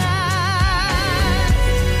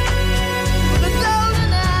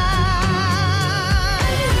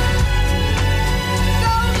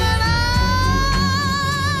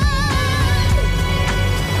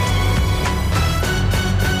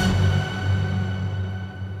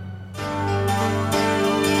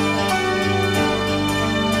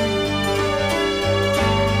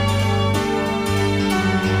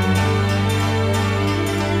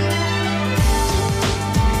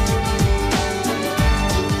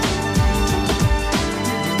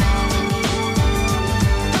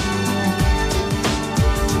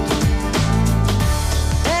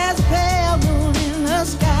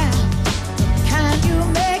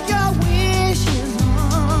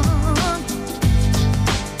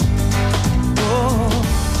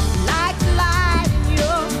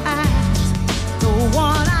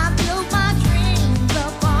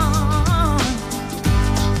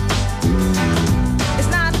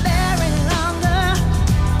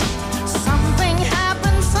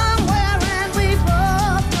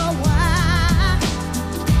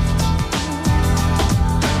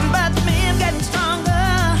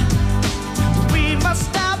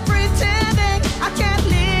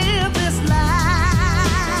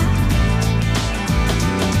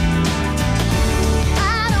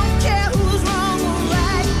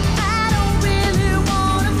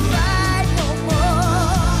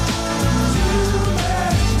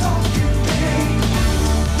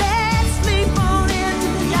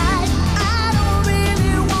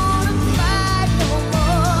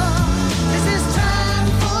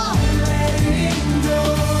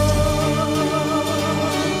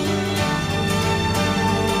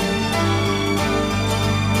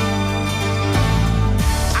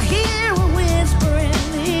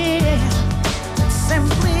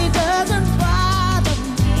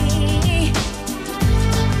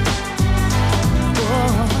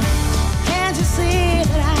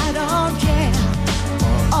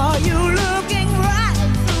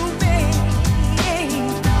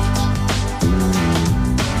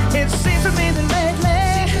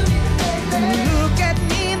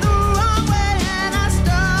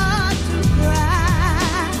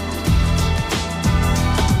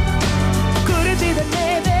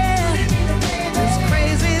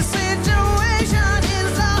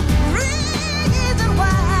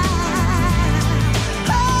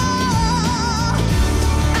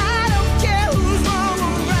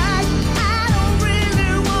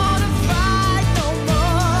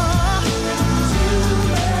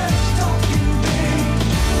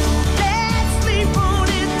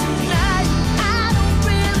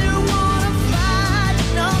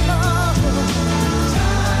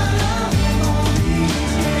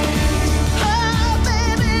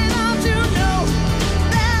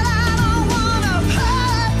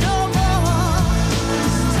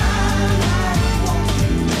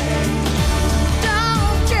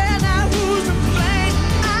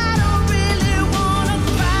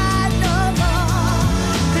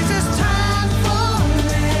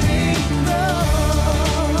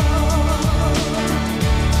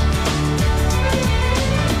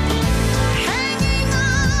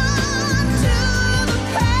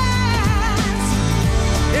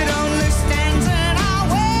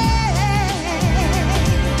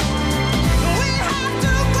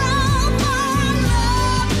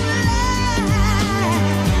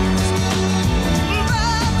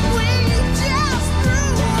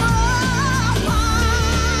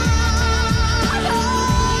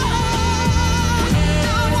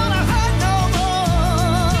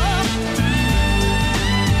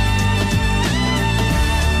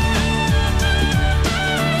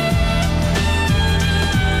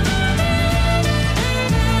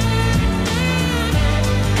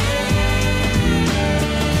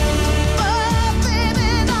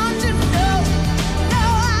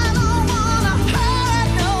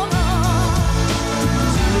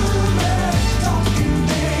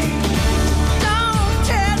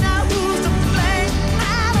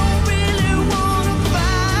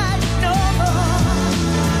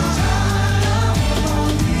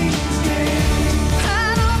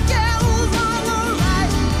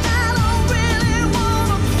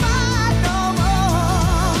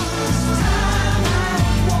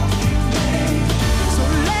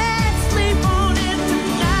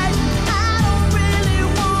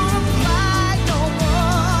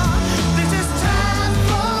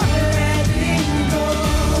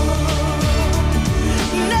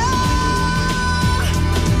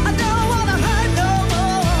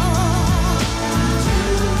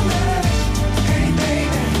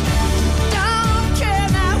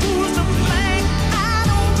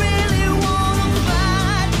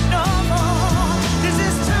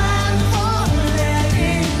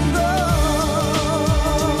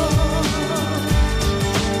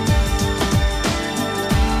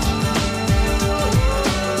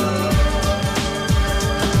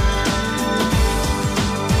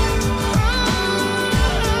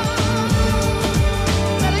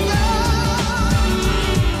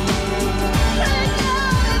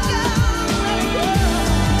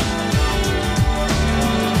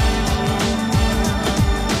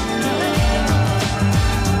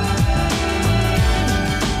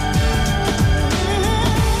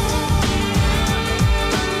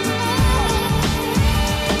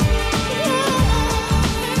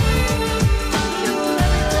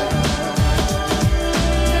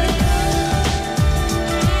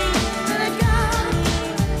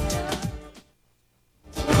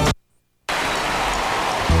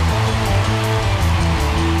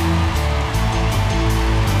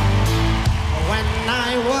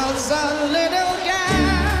a little girl,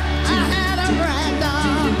 I had a bright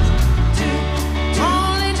doll,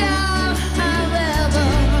 only down a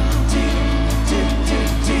river.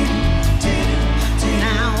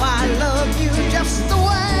 Now I love you just the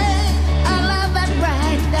way I love that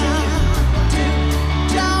bright doll.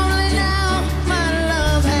 Only now my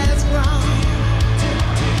love has grown.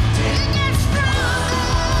 It gets stronger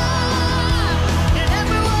in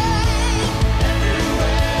every way,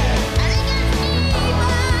 and it gets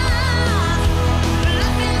deeper.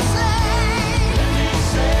 Let me say,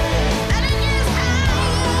 and it gets higher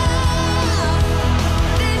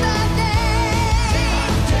day by day.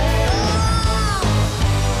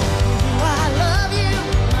 Oh, I love you,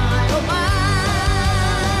 my oh my.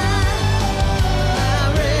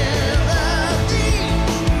 River deep,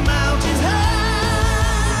 mountains high.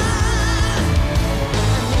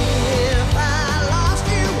 If I lost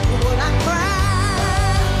you, would I cry?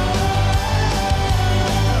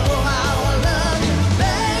 Oh, how I love you,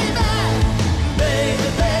 baby, baby,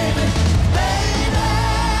 baby, baby.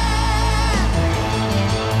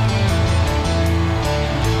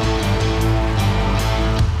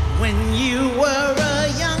 When you were a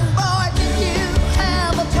young boy, did you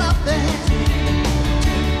have a puppy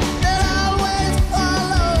that always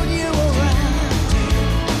followed you around?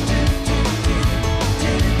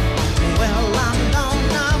 Well, I'm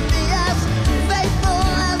gonna be as faithful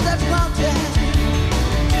as that puppy.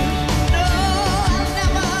 No, I'll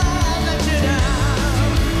never let you down.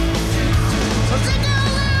 So sing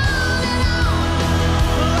along and on,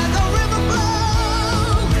 like a river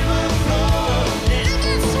flows. It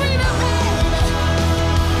gets sweeter, baby,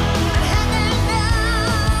 and heaven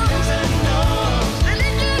knows. And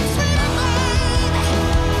it gets sweeter, baby,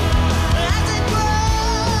 as it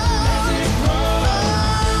grows. Oh,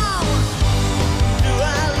 do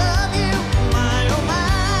I love you, my oh my?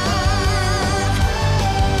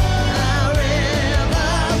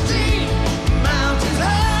 River deep, mountains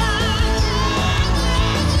high.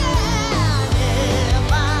 If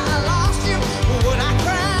I lost you, would I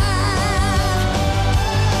cry?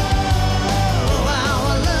 Oh, how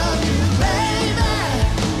I love you, baby,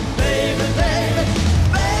 baby, baby,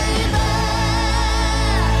 baby.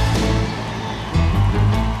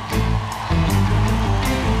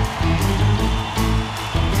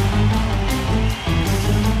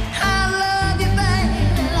 I love you,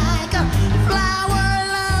 baby, like a flower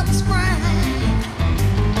loves spring.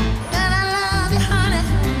 And I love you, honey,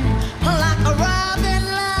 like a robin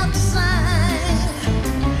loves to sing.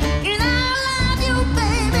 And I love you,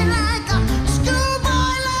 baby, like a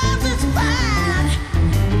schoolboy loves his fun.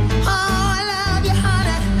 Oh, I love you,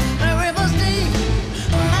 honey, the river's deep,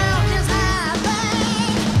 mountains high,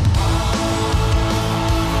 baby.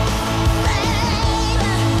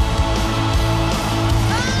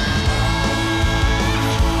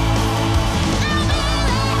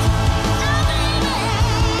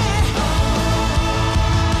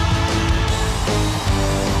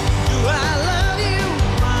 Do I love you,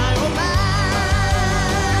 my oh my?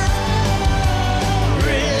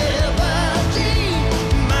 River deep,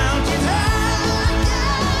 mountains high.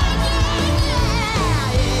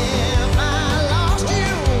 If I lost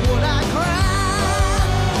you, would I cry?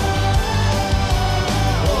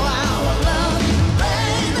 Oh, how I love you,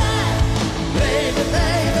 baby, baby,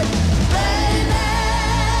 baby, baby.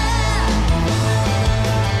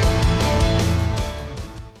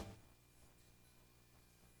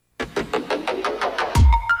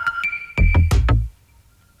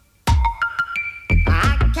 I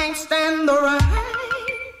can't stand the rain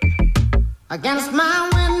against my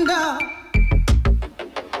window,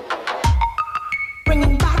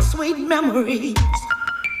 bringing back sweet memories.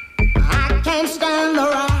 I can't stand the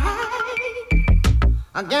rain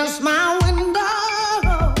against my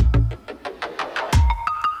window,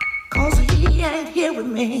 'cause he ain't here with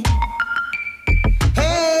me.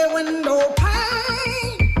 Hey, window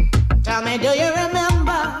pane, tell me, do you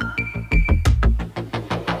remember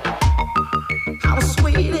how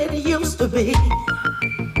sweet it used to be?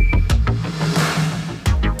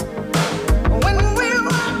 When we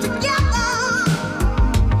were together,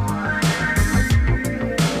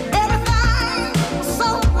 everything was so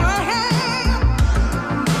grand.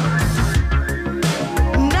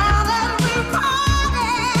 Now that we're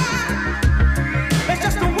parted, there's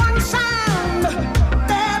just one sound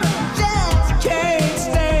that I just can't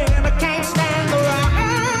stand. I can't stand the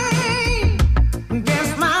rain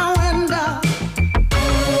against my window,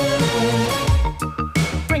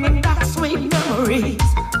 bringing back sweet memories.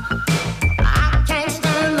 I can't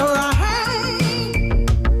stand the rain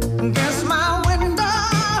against my window,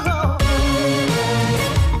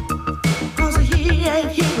 'cause he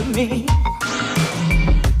ain't here with me.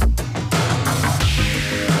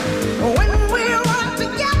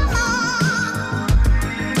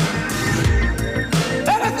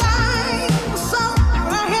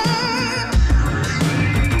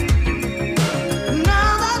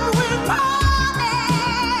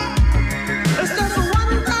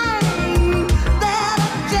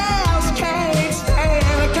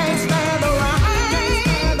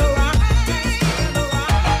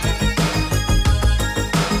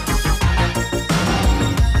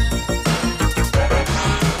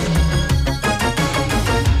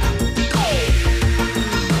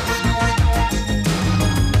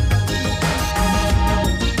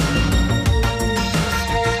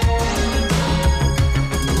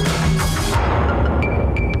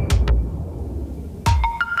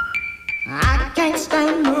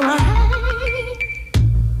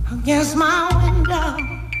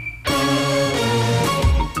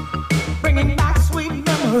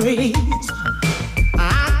 breeze.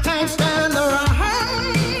 I can't stand the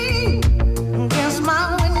rain against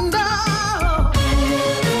my window,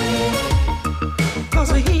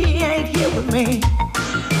 'cause he ain't here with me.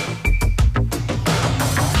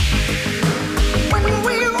 When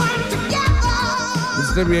we were together. This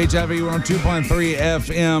is WHIV 102.3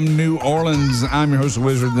 FM New Orleans. I'm your host, The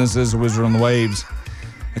Wizard, and this is The Wizard on the Waves.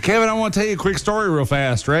 Kevin, I want to tell you a quick story real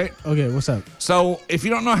fast, right? Okay, what's up? So, if you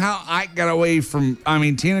don't know how Tina got away from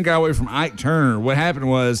Ike Turner, what happened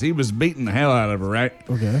was he was beating the hell out of her, right?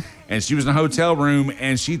 Okay. And she was in a hotel room,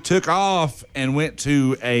 and she took off and went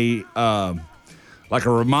to a like a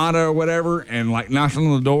Ramada or whatever, and like knocked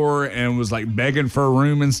on the door and was like begging for a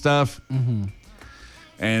room and stuff. Mm-hmm.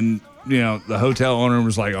 And the hotel owner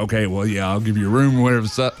was like, "Okay, well, yeah, I'll give you a room or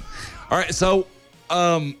whatever's up." All right,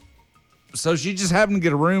 so she just happened to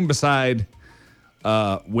get a room beside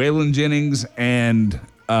Waylon Jennings and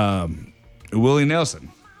Willie Nelson,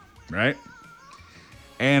 right?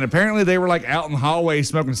 And apparently they were like out in the hallway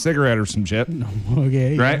smoking a cigarette or some shit.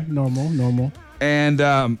 Okay, right? Yeah, normal.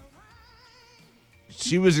 And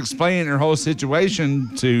she was explaining her whole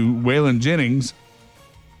situation to Waylon Jennings.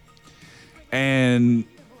 And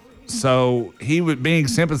so he was being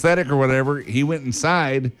sympathetic or whatever. He went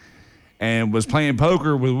inside and was playing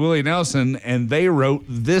poker with Willie Nelson, and they wrote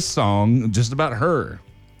this song just about her.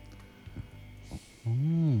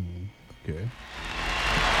 Okay.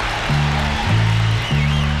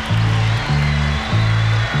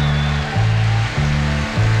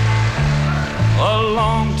 A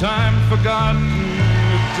long time forgotten,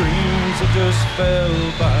 with dreams that just fell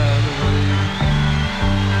by the way.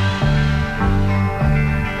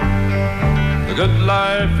 The good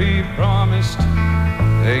life he promised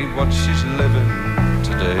ain't what she's living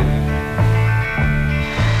today.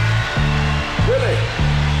 Really?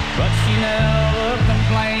 But she never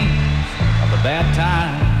complains of the bad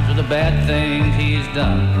times or the bad things he's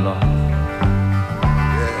done, Lord.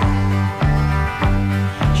 Yeah.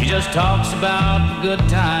 She just talks about the good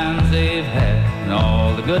times they've had and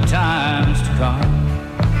all the good times to come.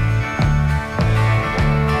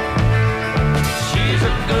 She's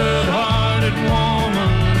a good-hearted woman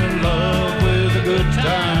in love with a good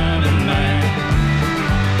time and man.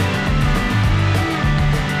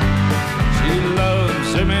 She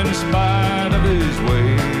loves him in spite of his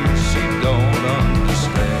ways she don't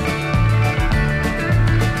understand.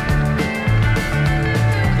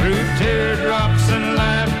 Through teardrops and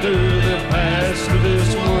laughter they'll pass through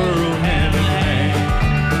this world hand in hand.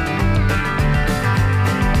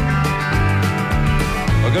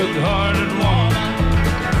 A good-hearted woman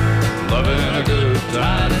loving a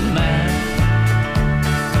good-time man.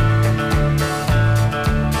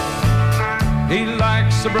 He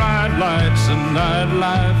likes the bright lights and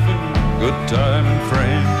nightlife and good time and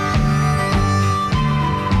friends.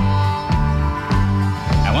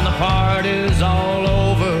 And when the party's all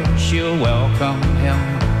over, she'll welcome him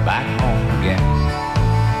back home again.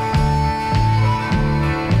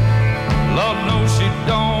 Lord knows she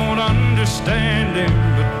don't understand him,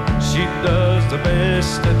 but she does the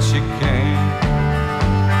best that she can.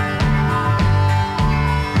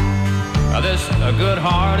 This a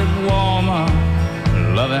good-hearted woman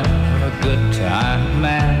loving a good time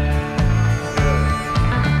man.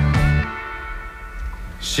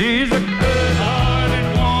 She's a good-hearted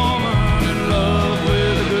woman in love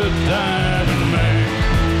with a good time man.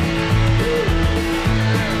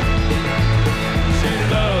 She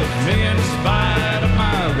loves me in spite of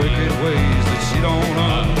my wicked ways that she don't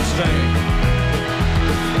understand.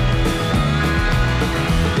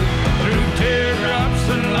 Through teardrops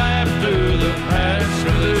and laughter that pass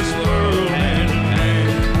through this world hand in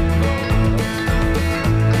hand.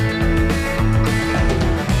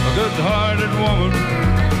 A good-hearted woman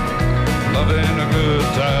loving a good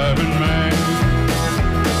time and man.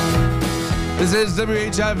 This is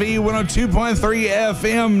WHIV 102.3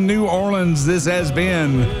 FM New Orleans. This has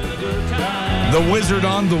been The Wizard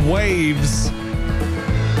on the Waves.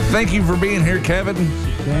 Thank you for being here, Kevin.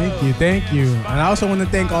 Thank you. And I also want to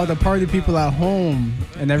thank all the party people at home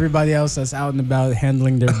and everybody else that's out and about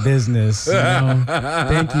handling their business.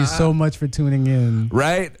 Thank you so much for tuning in.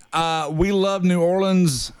 Right? We love New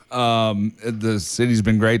Orleans. The city's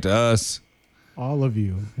been great to us. All of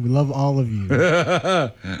you. We love all of you.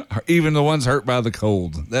 Even the ones hurt by the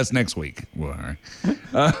cold. That's next week. Well, all right.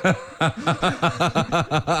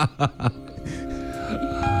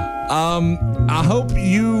 I hope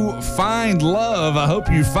you find love. I hope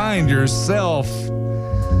you find yourself.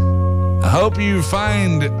 I hope you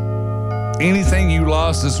find anything you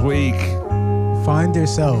lost this week. Find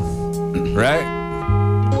yourself. Right?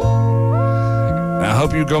 I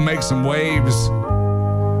hope you go make some waves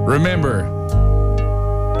Remember,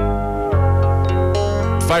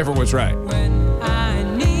 fight for what's right. I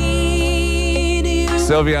need you.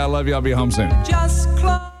 Sylvia, I love you. I'll be home soon. Just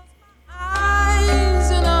close my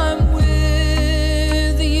eyes and I'm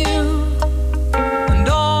with you. And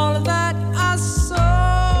all that I so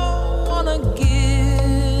wanna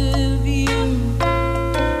give you.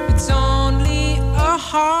 It's only a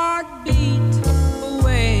heartbeat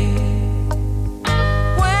away.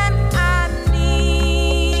 When I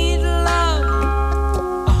need love,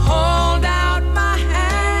 I hold out my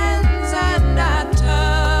hands and I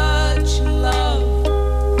touch love.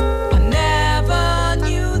 I never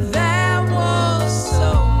knew there was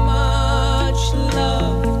so much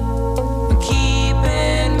love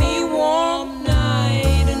keeping me warm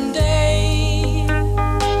night and day.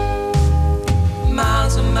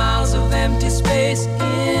 Miles and miles of empty space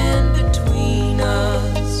in between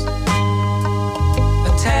us.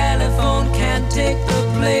 A telephone can't take the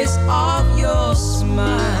place of